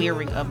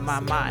clearing of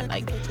my mind.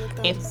 Like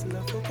if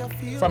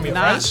from your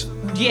friends?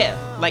 Yeah,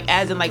 like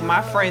as in like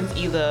my friends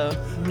either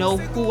know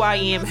who I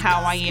am, how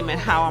I am, and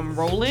how I'm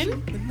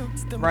rolling,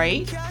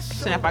 right?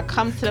 So if I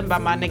come to them by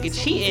my nigga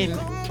cheating,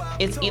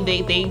 it's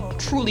either they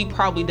truly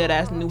probably dead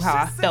ass knew how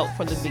I felt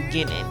from the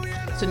beginning.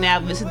 So now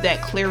this is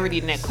that clarity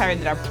and that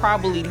clarity that I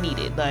probably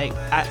needed. Like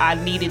I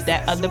needed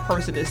that other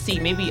person to see.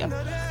 Maybe I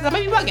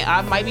might be bugging.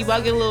 I might be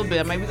bugging a little bit.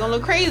 I might be going a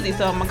little crazy.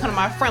 So I'm gonna come to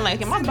my friend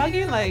like, am I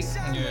bugging? Like,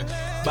 yeah.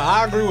 But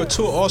I agree with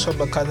two also,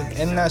 because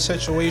in that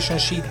situation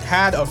she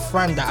had a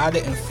friend that I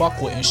didn't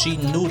fuck with, and she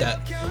knew that.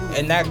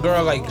 And that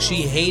girl, like, she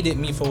hated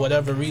me for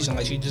whatever reason.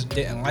 Like, she just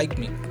didn't like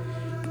me.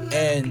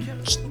 And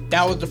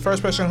that was the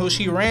first person who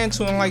she ran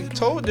to and like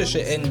told this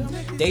shit, and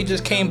they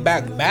just came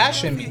back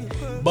bashing me.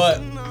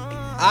 But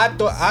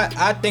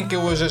I think it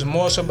was just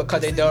more so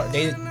because they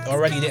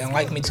already didn't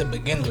like me to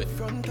begin with.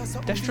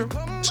 That's true.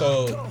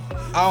 So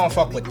I don't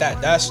fuck with that.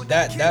 That's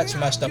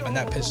messed up, and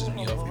that pisses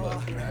me off. But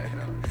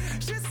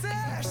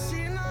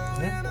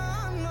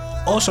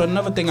also,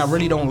 another thing I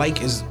really don't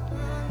like is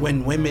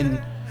when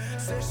women,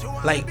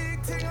 like,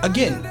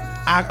 again,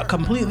 I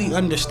completely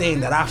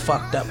understand that I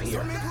fucked up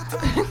here.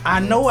 I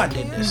know I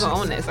did this. You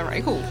gonna own this? All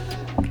right, cool.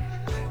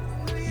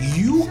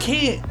 You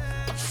can't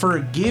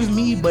forgive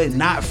me but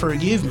not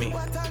forgive me.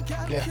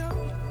 Yeah.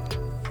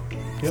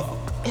 Yep.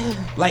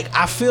 Like,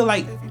 I feel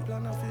like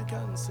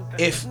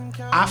if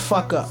I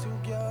fuck up,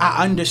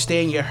 I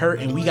understand you're hurt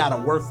and we gotta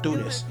work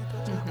through this.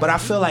 But I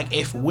feel like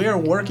if we're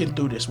working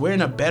through this, we're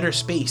in a better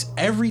space.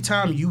 Every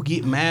time you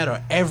get mad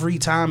or every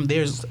time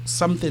there's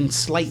something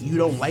slight you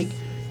don't like,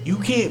 you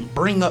can't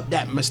bring up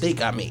that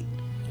mistake I made.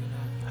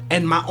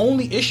 And my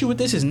only issue with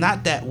this is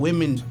not that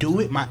women do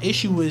it. My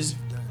issue is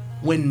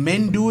when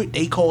men do it,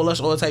 they call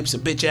us all types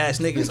of bitch ass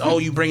niggas. Oh,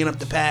 you bringing up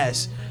the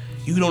past.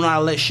 You don't know how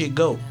to let shit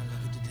go.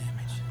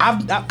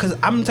 Cause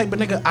I'm the type of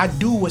nigga, I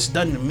do what's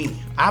done to me.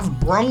 I've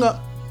brung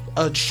up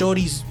a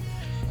shorty's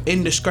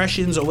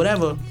indiscretions or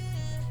whatever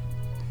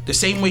the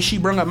same way she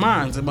brung up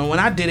mine. But when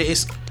I did it,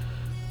 it's,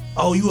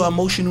 oh, you an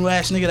emotional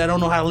ass nigga that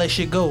don't know how to let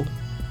shit go.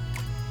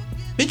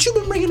 Bitch, you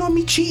been bringing on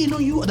me cheating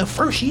on you the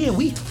first year.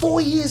 We 4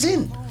 years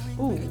in.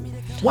 Ooh.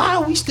 Why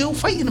are we still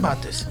fighting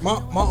about this?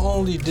 My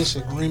only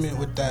disagreement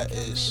with that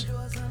is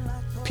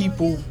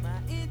people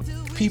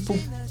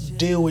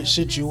deal with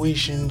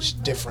situations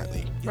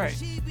differently. Right.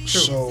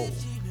 So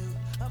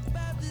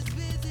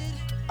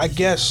I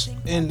guess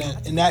in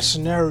that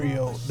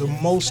scenario, the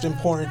most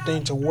important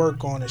thing to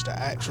work on is to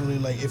actually,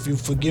 like, if you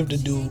forgive the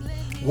dude,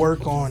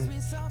 work on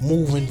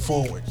moving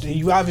forward.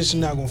 You obviously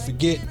not gonna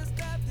forget,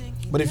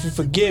 but if you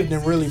forgive,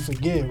 then really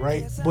forgive,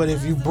 right? But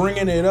if you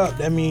bringing it up,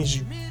 that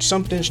means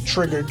something's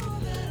triggered,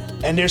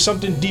 and there's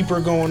something deeper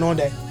going on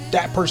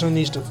that person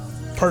needs to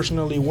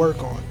personally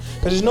work on.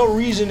 Because there's no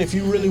reason, if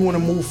you really want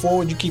to move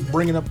forward, you keep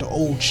bringing up the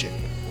old shit,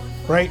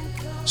 right?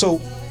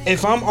 So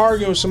if I'm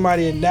arguing with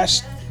somebody and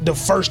that's the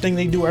first thing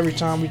they do every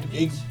time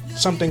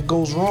something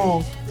goes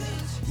wrong,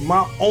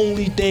 my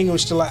only thing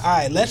was to, like, all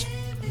right, let's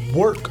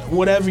work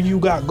whatever you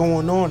got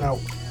going on out,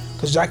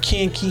 because I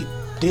can't keep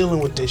dealing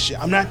with this shit.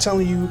 I'm not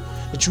telling you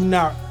that you're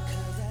not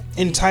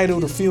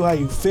entitled to feel how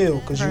you feel,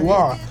 because you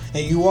are,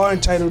 and you are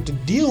entitled to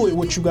deal with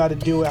what you got to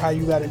deal with, how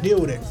you got to deal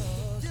with it.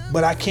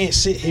 But I can't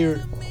sit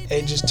here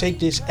and just take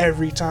this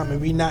every time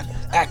and we not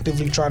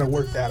actively try to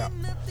work that out.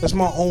 That's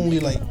my only,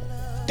 like,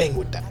 thing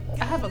with that.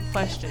 I have a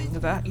question,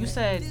 because you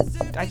said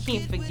I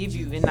can't forgive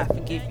you and not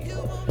forgive you.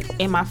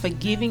 Am I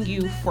forgiving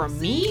you for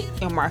me,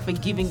 or am I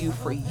forgiving you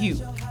for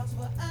you?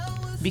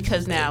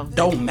 Because now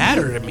don't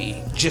matter to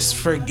me.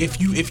 Just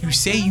if you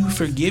say you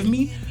forgive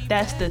me,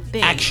 that's the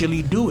thing.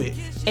 Actually do it.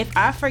 If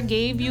I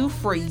forgave you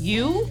for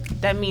you,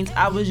 that means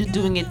I was just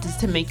doing it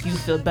just to make you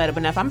feel better.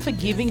 But now if I'm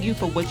forgiving you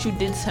for what you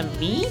did to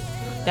me,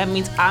 that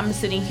means I'm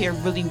sitting here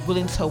really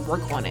willing to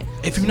work on it.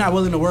 If you're not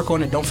willing to work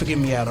on it, don't forgive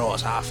me at all.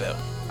 Is how I feel.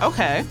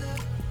 Okay.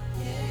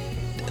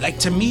 Like,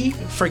 to me,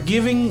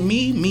 forgiving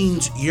me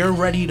means you're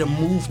ready to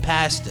move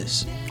past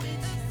this.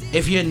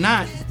 If you're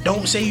not,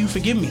 don't say you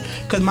forgive me.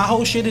 Because my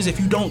whole shit is, if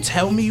you don't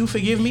tell me you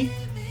forgive me,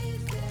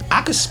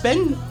 I could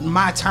spend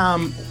my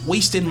time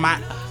wasting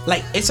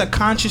like, it's a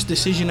conscious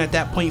decision at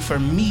that point for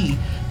me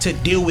to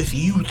deal with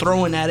you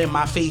throwing that in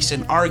my face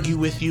and argue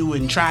with you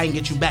and try and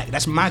get you back.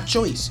 That's my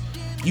choice.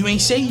 You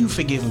ain't say you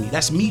forgive me.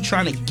 That's me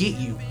trying to get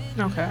you.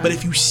 Okay. But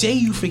if you say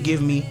you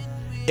forgive me,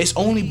 it's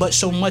only but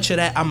so much of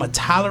that I'ma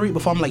tolerate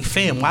before I'm like,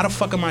 fam, why the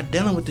fuck am I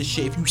dealing with this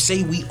shit if you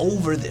say we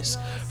over this?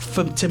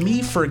 To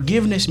me,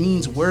 forgiveness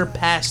means we're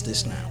past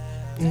this now.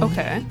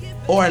 Okay.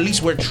 Or at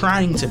least we're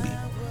trying to be.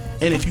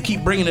 And if you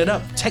keep bringing it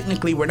up,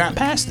 technically we're not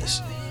past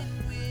this.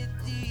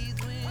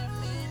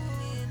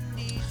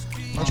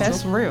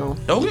 That's real.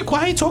 Don't get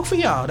quiet. Talk for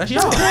y'all. That's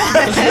y'all.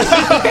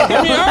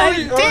 I mean,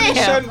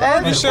 I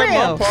already said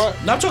my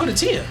part. Now I'm talking to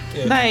Tia.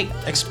 Yeah. Like,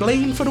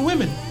 explain for the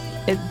women.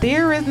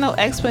 There is no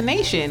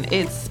explanation.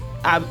 It's,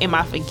 am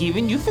I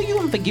forgiving you for you?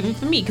 I'm forgiving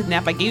for me. Because now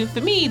if I give it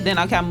for me, then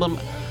okay,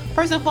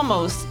 first and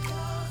foremost,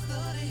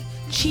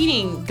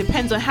 cheating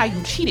depends on how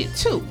you cheated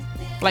too.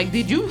 Like,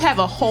 did you have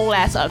a whole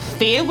ass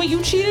affair when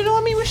you cheated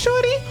on me with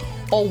Shorty?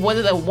 Or was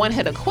it a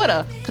one-hitter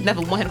quitter? Because if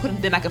a one-hitter quitter,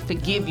 then I could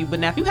forgive you. But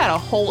now if you had a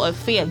whole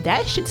affair,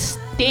 that shit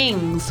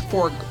stings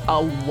for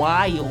a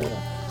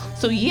while.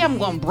 So yeah, I'm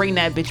going to bring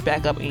that bitch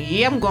back up. And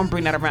yeah, I'm going to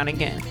bring that around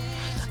again.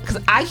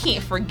 Because I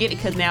can't forget it,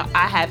 because now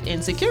I have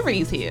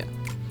insecurities here.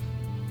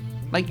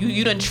 Like,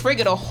 you done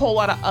triggered a whole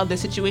lot of other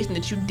situations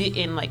that you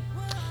didn't, like.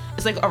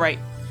 It's like, all right,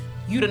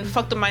 you done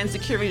fucked up my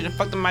insecurity, you done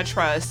fucked up my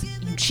trust,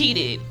 you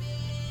cheated.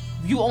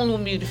 You only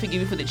want me to forgive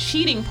you for the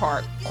cheating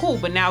part. Cool,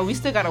 but now we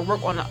still got to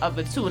work on the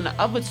other two. And the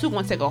other two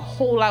going to take a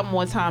whole lot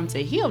more time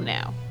to heal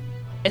now.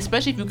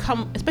 Especially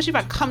if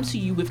I come to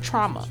you with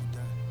trauma.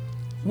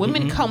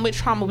 Women come with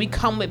trauma, we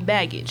come with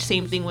baggage.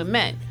 Same thing with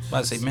men.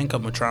 I say men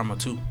come with trauma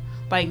too.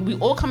 Like, we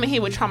all come in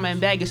here with trauma and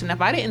baggage, and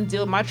if I didn't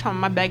deal with my trauma,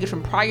 my baggage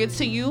from prior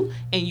to you,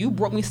 and you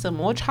brought me some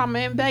more trauma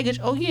and baggage,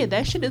 oh yeah,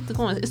 that shit is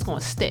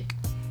gonna stick.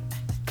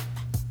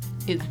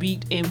 And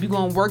we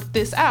gonna work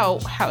this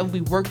out. How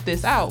we work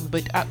this out?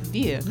 But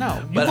yeah,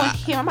 no, you gonna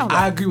hear my mouth.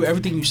 I agree with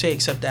everything you say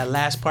except that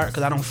last part,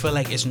 because I don't feel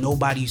like it's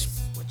nobody's.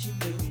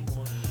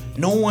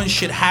 No one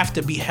should have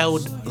to be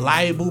held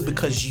liable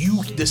because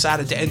you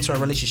decided to enter a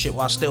relationship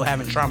while still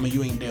having trauma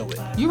you ain't deal with.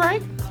 You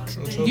right.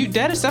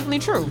 That is definitely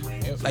true.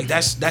 Like,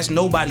 that's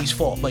nobody's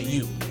fault but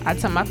you. I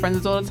tell my friends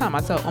this all the time. I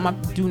tell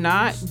do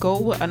not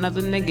go with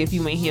another nigga if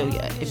you ain't healed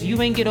yet. If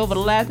you ain't get over the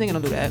last nigga,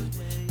 don't do that.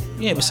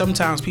 Yeah, but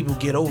sometimes people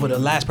get over the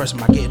last person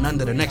by getting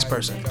under the next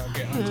person.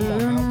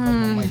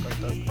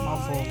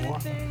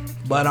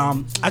 But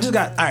I just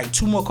got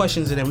two more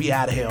questions and then we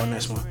out of here on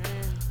this one.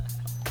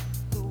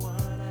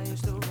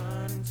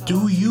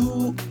 Do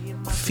you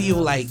feel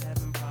like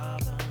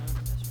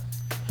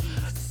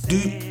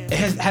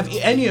have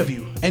any of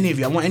you,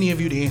 I want any of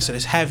you to answer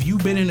this. Have you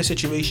been in a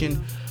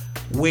situation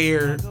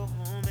where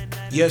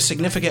your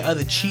significant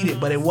other cheated,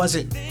 but it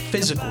wasn't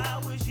physical?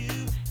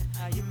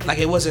 Like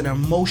it was an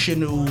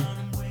emotional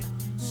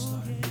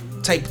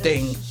type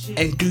thing,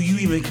 and do you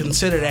even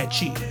consider that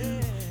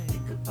cheating?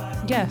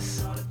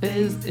 Yes,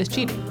 it's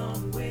cheating.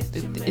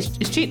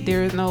 It's cheating.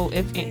 There is no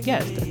if.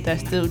 Yes,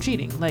 that's still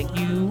cheating. Like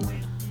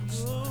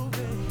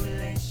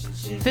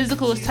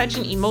physical is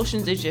touching,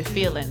 emotions is your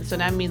feelings. So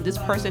that means this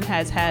person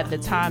has had the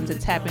time to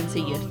tap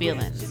into your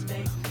feelings.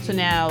 So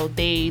now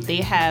they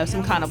have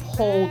some kind of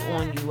hold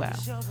on you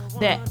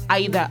that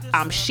either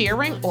I'm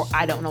sharing or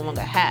I don't no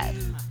longer have.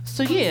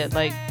 So yeah,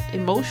 like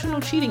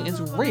emotional cheating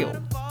is real.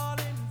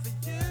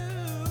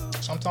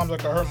 Sometimes it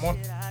can hurt more.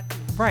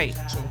 Right.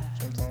 Too,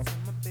 sometimes.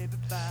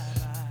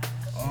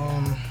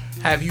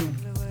 Have you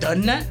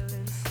done that?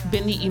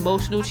 Been the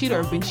emotional cheater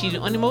or been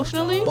cheated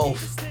unemotionally?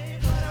 Both.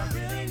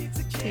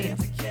 Yeah.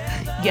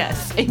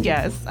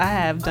 Yes, I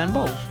have done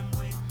both.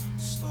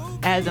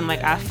 As in,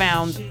 like, I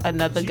found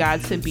another guy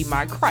to be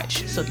my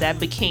crutch, so that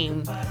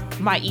became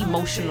my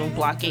emotional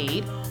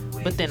blockade.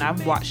 But then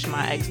I've watched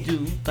my ex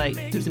do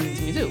something to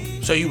me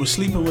too. So you were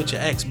sleeping with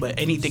your ex, but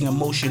anything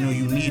emotional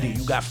you needed,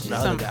 you got from the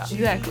other guy.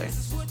 Exactly.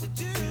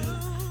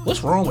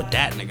 What's wrong with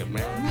that nigga,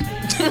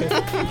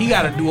 man? He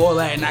gotta do all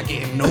that and not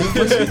getting no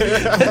pussy.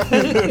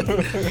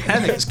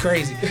 That nigga's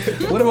crazy.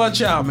 What about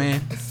y'all,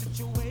 man?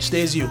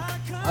 Stays you.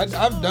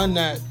 I've done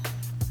that.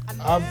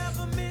 I've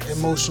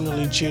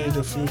emotionally cheated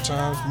a few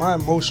times. My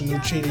emotional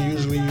cheating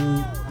usually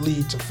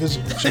lead to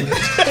physical cheating.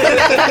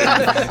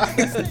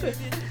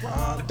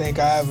 I don't think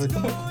I ever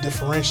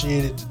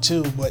differentiated the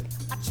two, but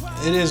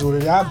it is what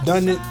it is. I've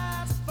done it.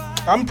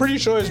 I'm pretty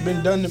sure it's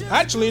been done to me.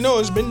 Actually, no,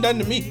 it's been done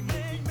to me.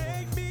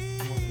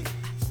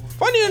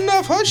 Funny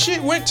enough, her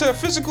shit went to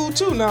physical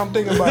too. Now I'm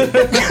thinking about it.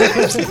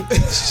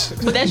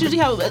 But that's usually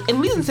how it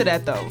leads to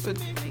that though.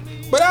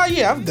 But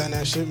yeah, I've done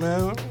that shit,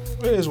 man.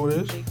 It is what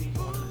it is.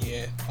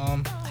 Yeah,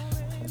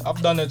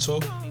 I've done it too.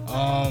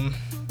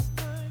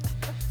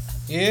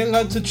 Yeah, it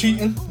led to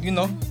cheating,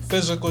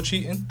 physical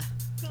cheating.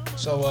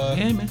 So,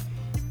 yeah, man.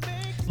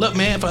 Look,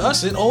 man, for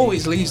us, it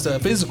always leads to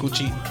physical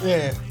cheating.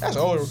 Yeah, that's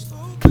all.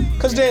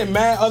 Because then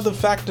mad other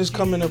factors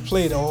come into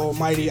play. The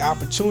almighty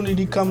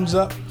opportunity comes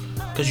up.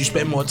 Because you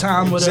spend more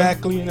time with her.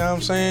 Exactly, you know what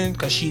I'm saying?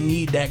 Because she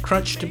need that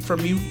crutch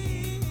from you.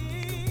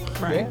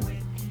 Right.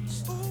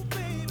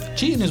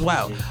 Cheating is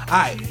wild. All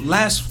right,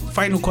 last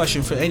final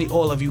question for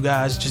all of you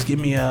guys. Just give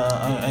me an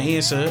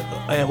answer.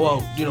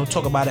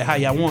 Talk about it how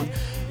y'all want.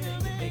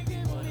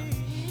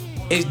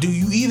 Do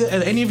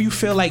any of you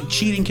feel like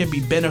cheating can be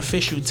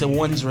beneficial to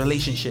one's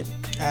relationship?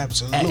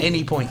 Absolutely. At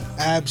any point?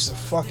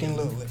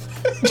 Absolutely.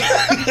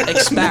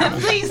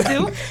 Expound. Please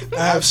do.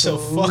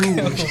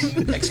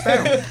 Absolutely.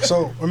 Expound.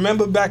 So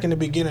remember back in the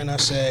beginning, I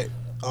said,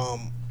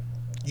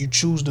 you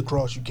choose the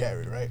cross you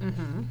carry, right?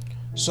 Mm-hmm.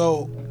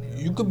 So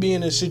you could be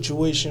in a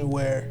situation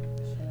where,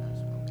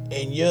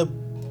 in your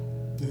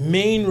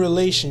main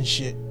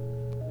relationship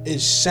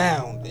is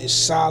sound, is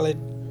solid.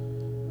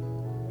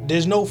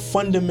 There's no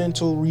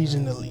fundamental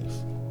reason to leave.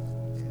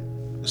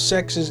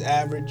 Sex is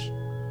average,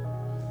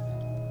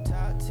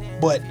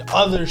 but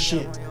other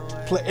shit,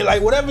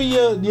 like whatever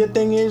your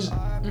thing is,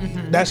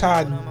 that's how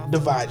I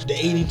divide the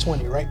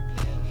 80-20, right?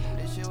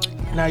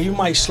 Now you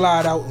might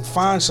slide out and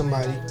find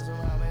somebody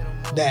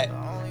that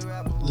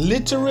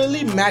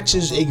literally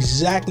matches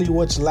exactly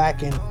what's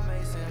lacking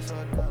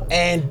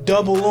and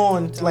double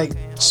on, like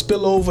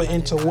spill over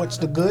into what's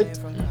the good.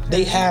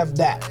 They have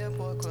that,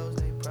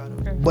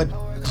 but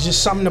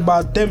just something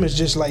about them is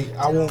just like,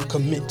 I won't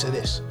commit to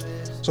this.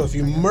 So if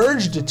you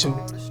merge the two,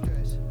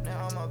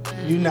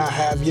 you now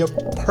have your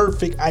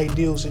perfect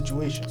ideal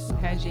situation. You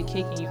had your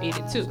cake and you ate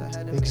it too.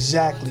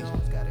 Exactly.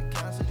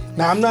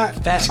 Now I'm not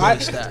Fast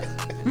style.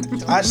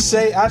 I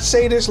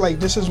say this like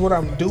this is what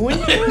I'm doing.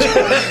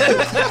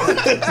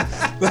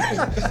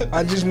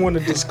 I just want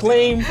to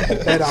disclaim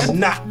that I'm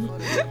not.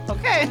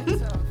 Okay.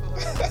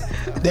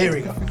 There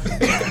we go.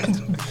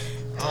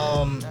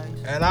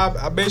 And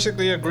I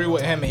basically agree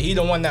with him, and he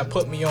the one that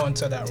put me on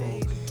to that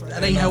rule.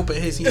 That ain't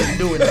helping he ain't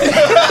doing it.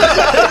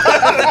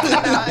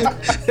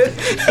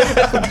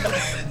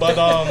 But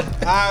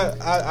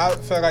I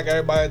feel like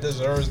everybody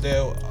deserves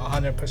their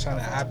 100%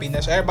 of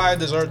happiness. Everybody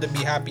deserves to be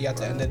happy at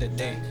the end of the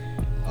day.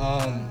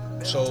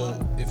 So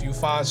if you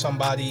find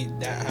somebody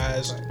that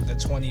has the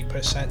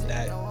 20%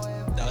 that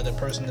the other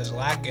person is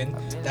lacking,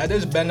 that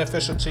is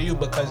beneficial to you,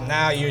 because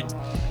now you're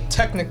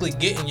technically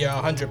getting your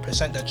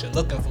 100% that you're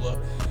looking for.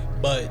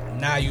 But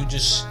now you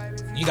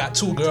got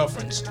two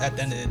girlfriends at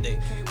the end of the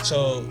day.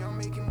 So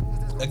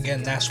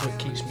again, that's what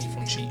keeps me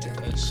from cheating,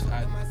 because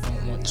I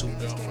don't want two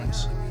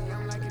girlfriends.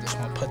 I just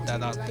want to put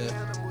that out there.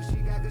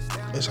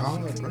 It's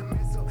hard, bro.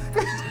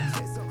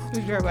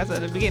 We sure about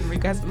at the beginning, we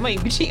got some money,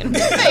 but cheating.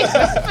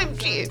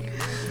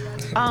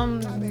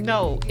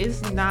 No,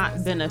 it's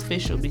not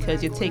beneficial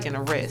because you're taking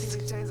a risk.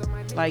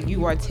 Like,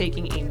 you are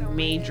taking a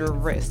major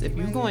risk. If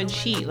you go and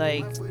cheat,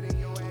 like,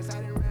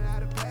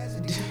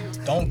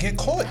 Don't get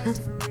caught.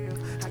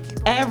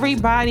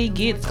 everybody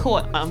gets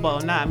caught. Well,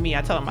 not me,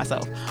 I tell it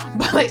myself.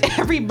 But like,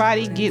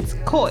 everybody gets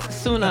caught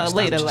sooner or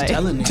later. Just Like,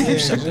 telling niggas you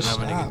sucked just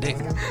another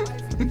nigga stop,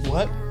 dick.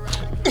 What?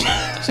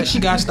 So she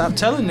gotta stop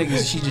telling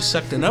niggas she just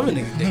sucked another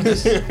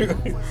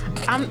nigga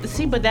dick.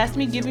 see, but that's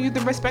me giving you the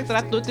respect that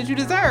I thought that you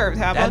deserved.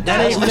 How about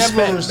That ain't That's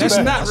never respect. That's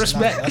not That's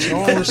respect. That's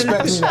no respect.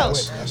 That's That way.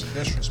 That's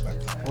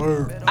disrespect.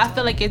 Word. I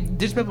feel like it's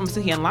disrespectful to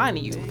sit here and lying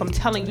to you. If I'm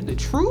telling you the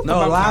truth,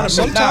 No, a lot of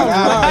Sometimes sometimes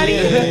lie,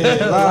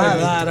 yeah,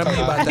 lie. I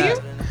mean about I hear.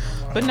 that.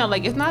 But no,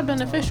 like, it's not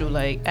beneficial.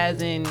 Like,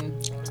 as in,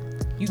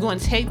 you going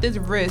to take this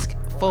risk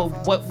for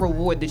what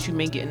reward that you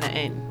may get in the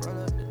end.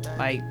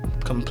 Like,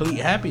 Complete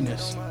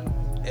happiness,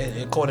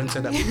 according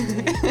to them.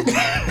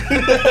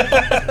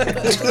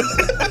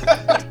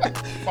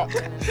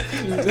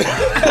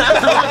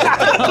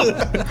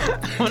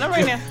 well, not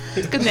right now.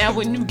 Because now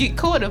when you get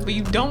caught up or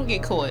you don't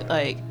get caught,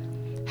 like,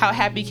 how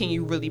happy can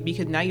you really be?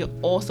 Because now you're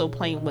also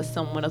playing with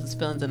someone else's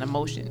feelings and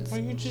emotions. Well,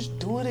 you just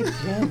do it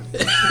again.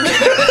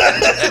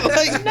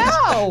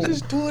 No.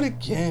 Just do it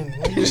again.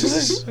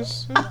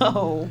 Just-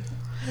 Oh.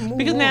 move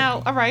Because on.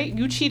 now, all right,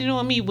 you cheated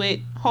on me with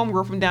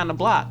homegirl from down the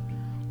block.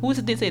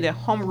 Who's to say that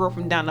homegirl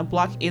from down the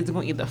block is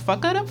going to either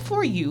fuck it up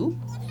for you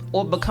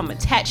or become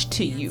attached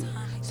to you?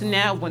 So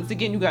now, once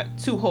again, you got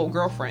two whole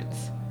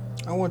girlfriends.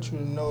 I want you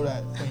to know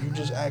that when you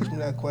just asked me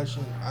that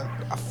question,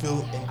 I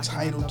feel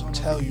entitled to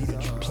tell you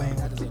that you're playing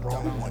with the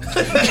wrong one.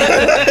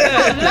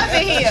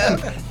 Nothing here.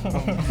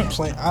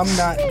 I'm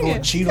not going to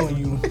cheat on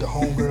you with the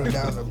homegirl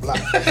down the block.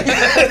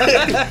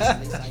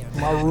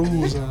 My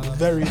rules are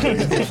very, very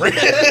different.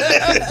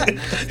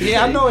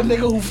 Yeah, I know a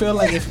nigga who feel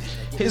like if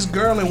his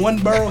girl in one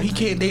borough, he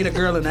can't date a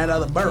girl in that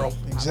other borough.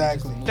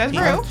 Exactly. That's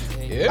real.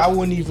 I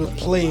wouldn't even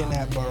play in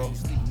that borough.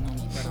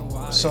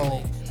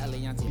 So,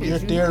 your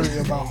theory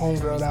about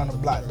homegirl down the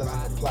block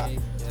doesn't apply.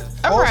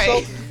 All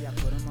right.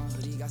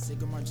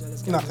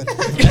 Nothing.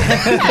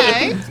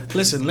 Okay.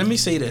 Listen, let me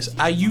say this.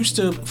 I used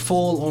to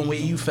fall on where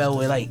you fell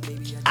where, like,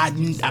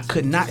 I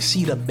could not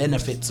see the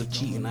benefits of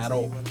cheating at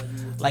all.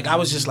 Like, I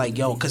was just like,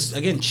 yo, because,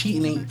 again,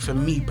 cheating ain't, for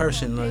me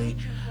personally,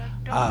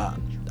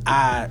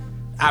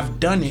 I've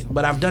done it,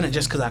 but I've done it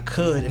just because I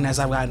could. And as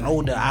I've gotten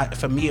older,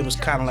 for me, it was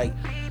kind of like,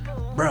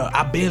 bro,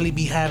 I barely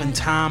be having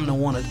time to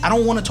I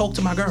don't want to talk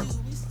to my girl.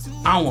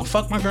 I don't want to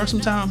fuck my girl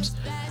sometimes.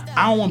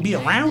 I don't want to be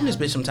around this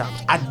bitch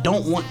sometimes. I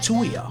don't want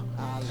two of y'all.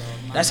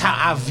 That's how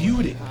I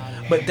viewed it.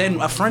 But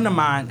then a friend of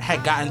mine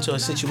had gotten into a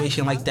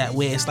situation like that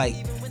where it's like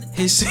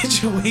his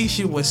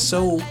situation was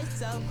so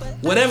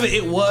whatever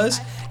it was,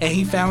 and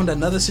he found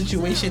another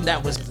situation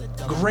that was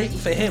great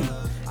for him.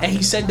 And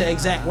he said the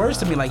exact words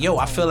to me, like, yo,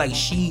 I feel like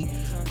she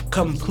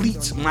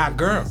completes my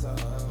girl.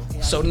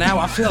 So now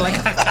I feel like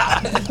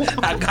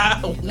I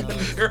got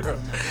one girl.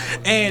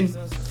 And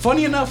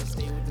funny enough,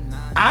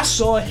 I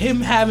saw him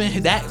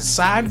having that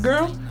side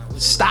girl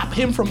stop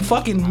him from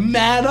fucking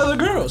mad other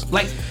girls.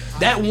 Like,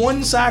 that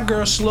one side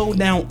girl slowed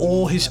down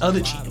all his other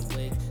cheating.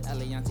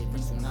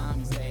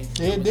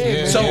 It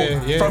did. So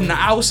Yeah. from the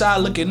outside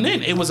looking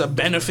in, it was a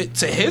benefit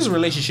to his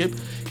relationship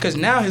because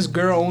now his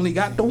girl only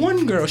got the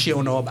one girl she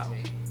don't know about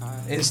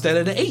instead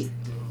of the 8.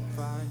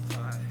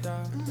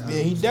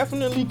 Yeah, he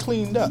definitely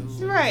cleaned up.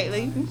 Right.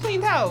 Like, you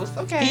cleaned house.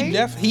 Okay.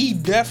 He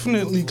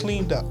definitely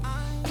cleaned up.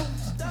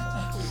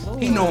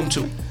 He know him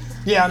too.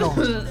 Yeah, I know.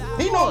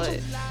 He knows.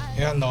 Lord.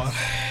 Yeah, no.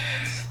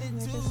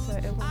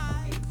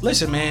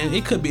 Listen, man,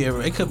 it could be a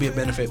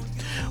benefit.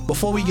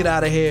 Before we get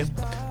out of here,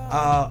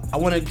 I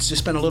wanted to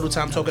spend a little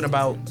time talking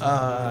about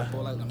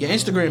your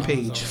Instagram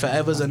page,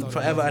 Forever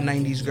a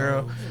 90s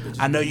Girl.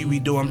 I know you be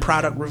doing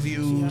product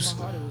reviews,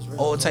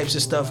 all types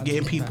of stuff,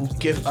 getting people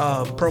gift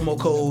promo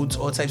codes,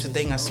 all types of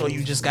things. I saw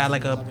you just got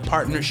like a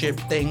partnership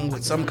thing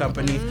with some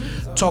company.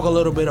 Talk a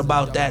little bit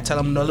about that. Let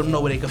them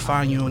know where they can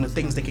find you and the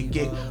things they can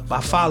get by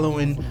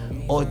following.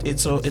 Or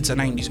it's a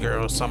 90s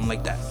Girl or something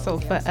like that. So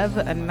Forever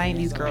a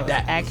 90s Girl is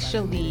That.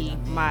 actually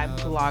my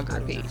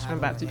blogger page. I'm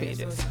about 2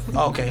 pages.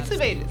 Okay. 2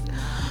 pages.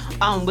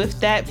 With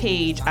that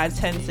page, I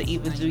tend to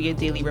even do your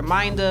daily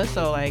reminder.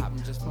 So like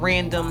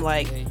random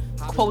like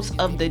quotes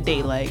of the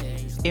day. Like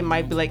it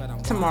might be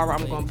like tomorrow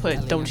I'm gonna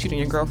put "Don't cheat on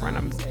your girlfriend."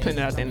 I'm putting it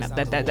out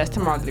there. That's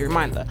tomorrow's daily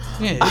reminder.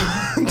 Yeah.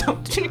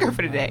 Don't cheat on your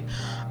girlfriend today.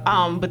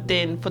 But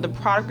then for the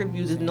product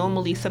reviews, it's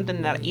normally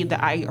something that either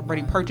I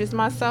already purchased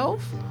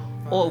myself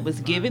or it was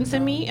given to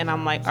me, and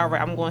I'm like, all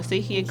right, I'm going to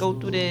sit here, go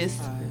through this,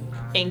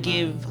 and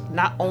give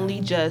not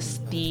only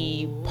just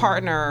the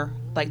partner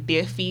like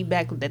their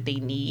feedback that they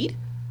need,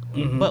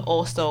 but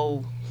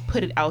also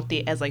put it out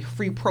there as like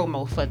free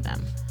promo for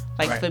them.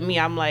 Like Right. for me,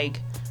 I'm like,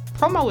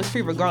 promo is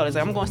free regardless.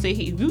 Like, I'm going to say,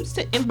 hey, if you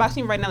inbox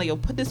me right now, like, yo,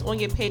 put this on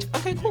your page.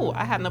 Okay, cool.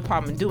 I have no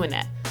problem doing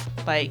that.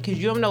 Like, cause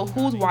you don't know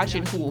who's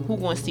watching who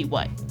going to see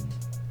what.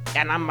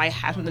 And I might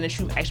have something that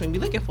you actually be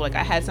looking for. Like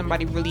I had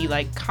somebody really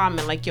like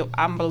comment like, yo,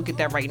 I'm gonna get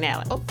that right now.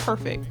 Like, oh,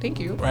 perfect. Thank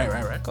you.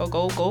 Right.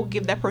 Go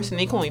give that person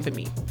a coin for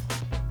me.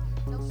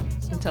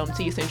 tell them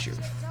Tia sent you.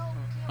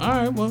 All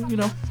right, well, you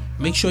know,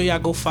 make sure y'all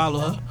go follow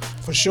her.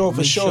 For sure,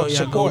 Make sure y'all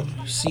support.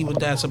 go see what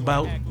that's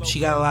about. She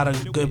got a lot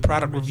of good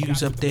product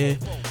reviews up there.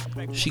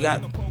 She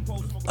got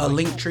a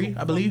link tree,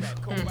 I believe,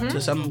 to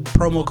some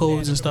promo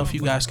codes and stuff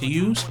you guys can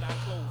use.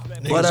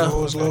 Niggas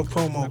always love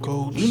promo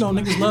codes. You know,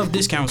 niggas love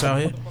discounts out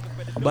here.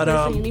 But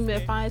Listen, you need me to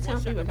find a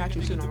town people got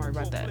you too. Don't worry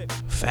about that.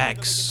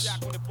 facts.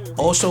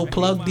 Also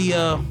plug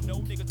the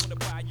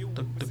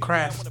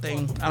craft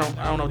thing. I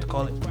don't know what to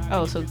call it.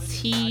 Oh, so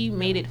T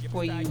made it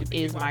for you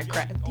is my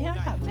craft. Yeah,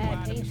 I got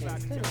mad pages.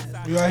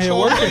 Goodness. You out here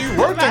working? You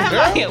working, I'm girl?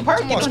 out here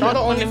working Come on, start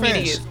on the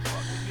OnlyFans.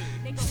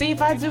 videos. See,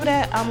 if I do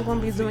that, I'm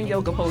gonna be doing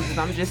yoga poses.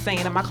 I'm just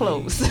saying in my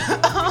clothes. This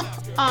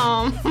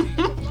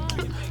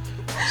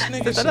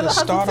nigga should have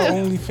started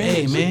OnlyFans.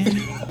 Hey, man.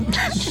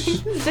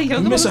 The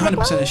yoga You miss poses in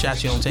my 100% of the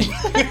shots you don't take.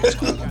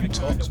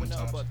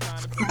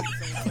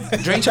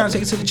 Drake trying to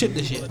take it to the chip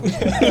this year.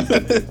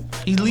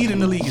 He's leading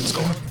the league in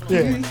scoring.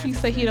 Yeah. He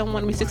said he don't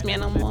want to be 6 man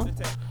no more.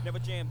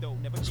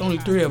 It's only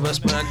 3 of us,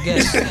 but I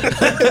guess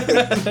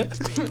It's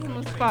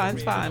fine,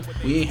 it's fine.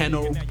 we ain't had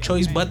no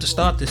choice but to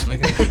start this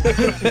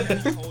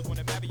nigga.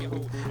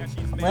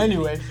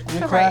 Anyway,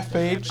 your craft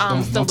page. So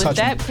don't with touch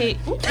that page,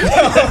 MVP,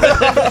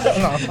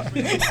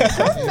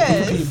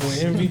 boy,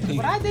 MVP.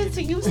 what I did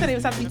to you today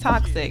was have to be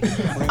toxic.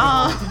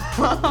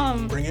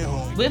 Bring it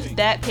home. With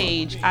that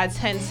page, I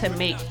tend to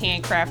make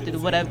handcrafted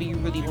whatever you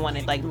really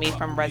wanted, like made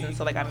from resin.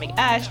 So like I make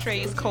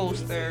ashtrays,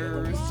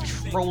 coasters,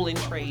 rolling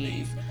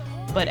trays,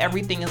 but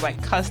everything is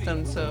like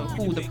custom to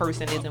who the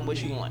person is and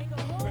what you want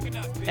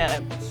at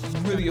a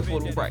really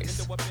affordable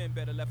price.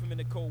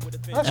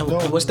 That's And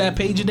dope. what's that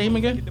page name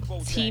again?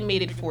 T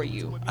made it for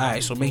you.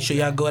 Alright, so make sure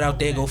y'all go out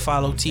there, go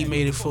follow T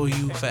Made It For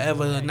You,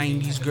 Forever a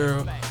 90s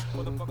Girl.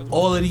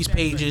 All of these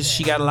pages,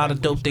 she got a lot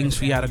of dope things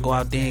for y'all to go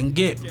out there and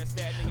get.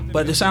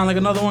 But it sound like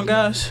another one,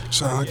 guys?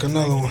 Sound like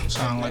another one.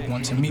 Sound like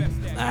one to me.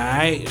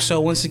 Alright,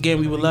 so once again,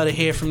 we would love to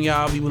hear from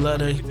y'all. We would love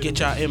to get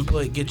y'all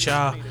input, get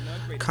y'all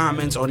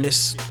comments on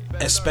this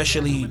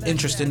especially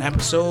interesting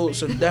episode.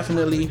 So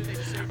definitely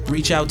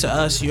reach out to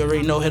us. You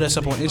already know, hit us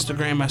up on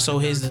Instagram at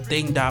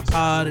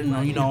sohere'sthething.pod,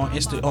 and you know, on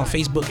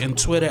Facebook and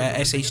Twitter at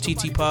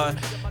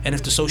SHTTpod. And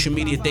if the social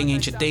media thing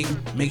ain't your thing,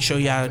 make sure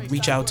y'all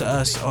reach out to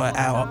us or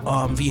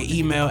via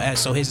email at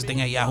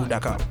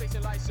sohere'sthething@yahoo.com.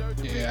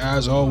 Yeah,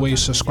 as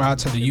always, subscribe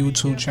to the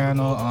YouTube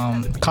channel.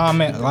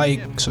 Comment,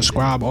 like,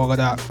 subscribe, all of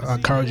that. I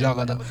encourage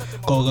y'all to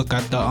go look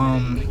at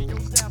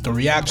the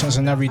reactions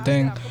and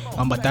everything.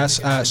 But that's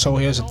at So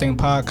Here's the Thing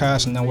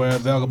podcast, and then we're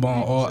available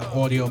on all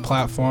audio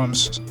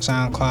platforms: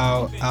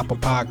 SoundCloud, Apple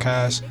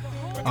Podcasts,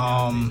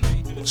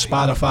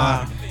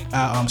 Spotify.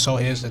 So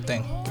Here's the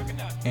Thing.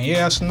 And yeah,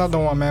 that's another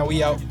one, man.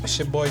 We out. It's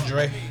your boy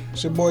Dre.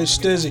 It's your boy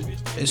Stizzy.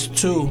 It's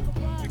 2.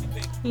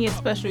 He a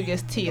special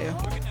guest Tia.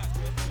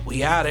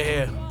 We out of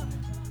here.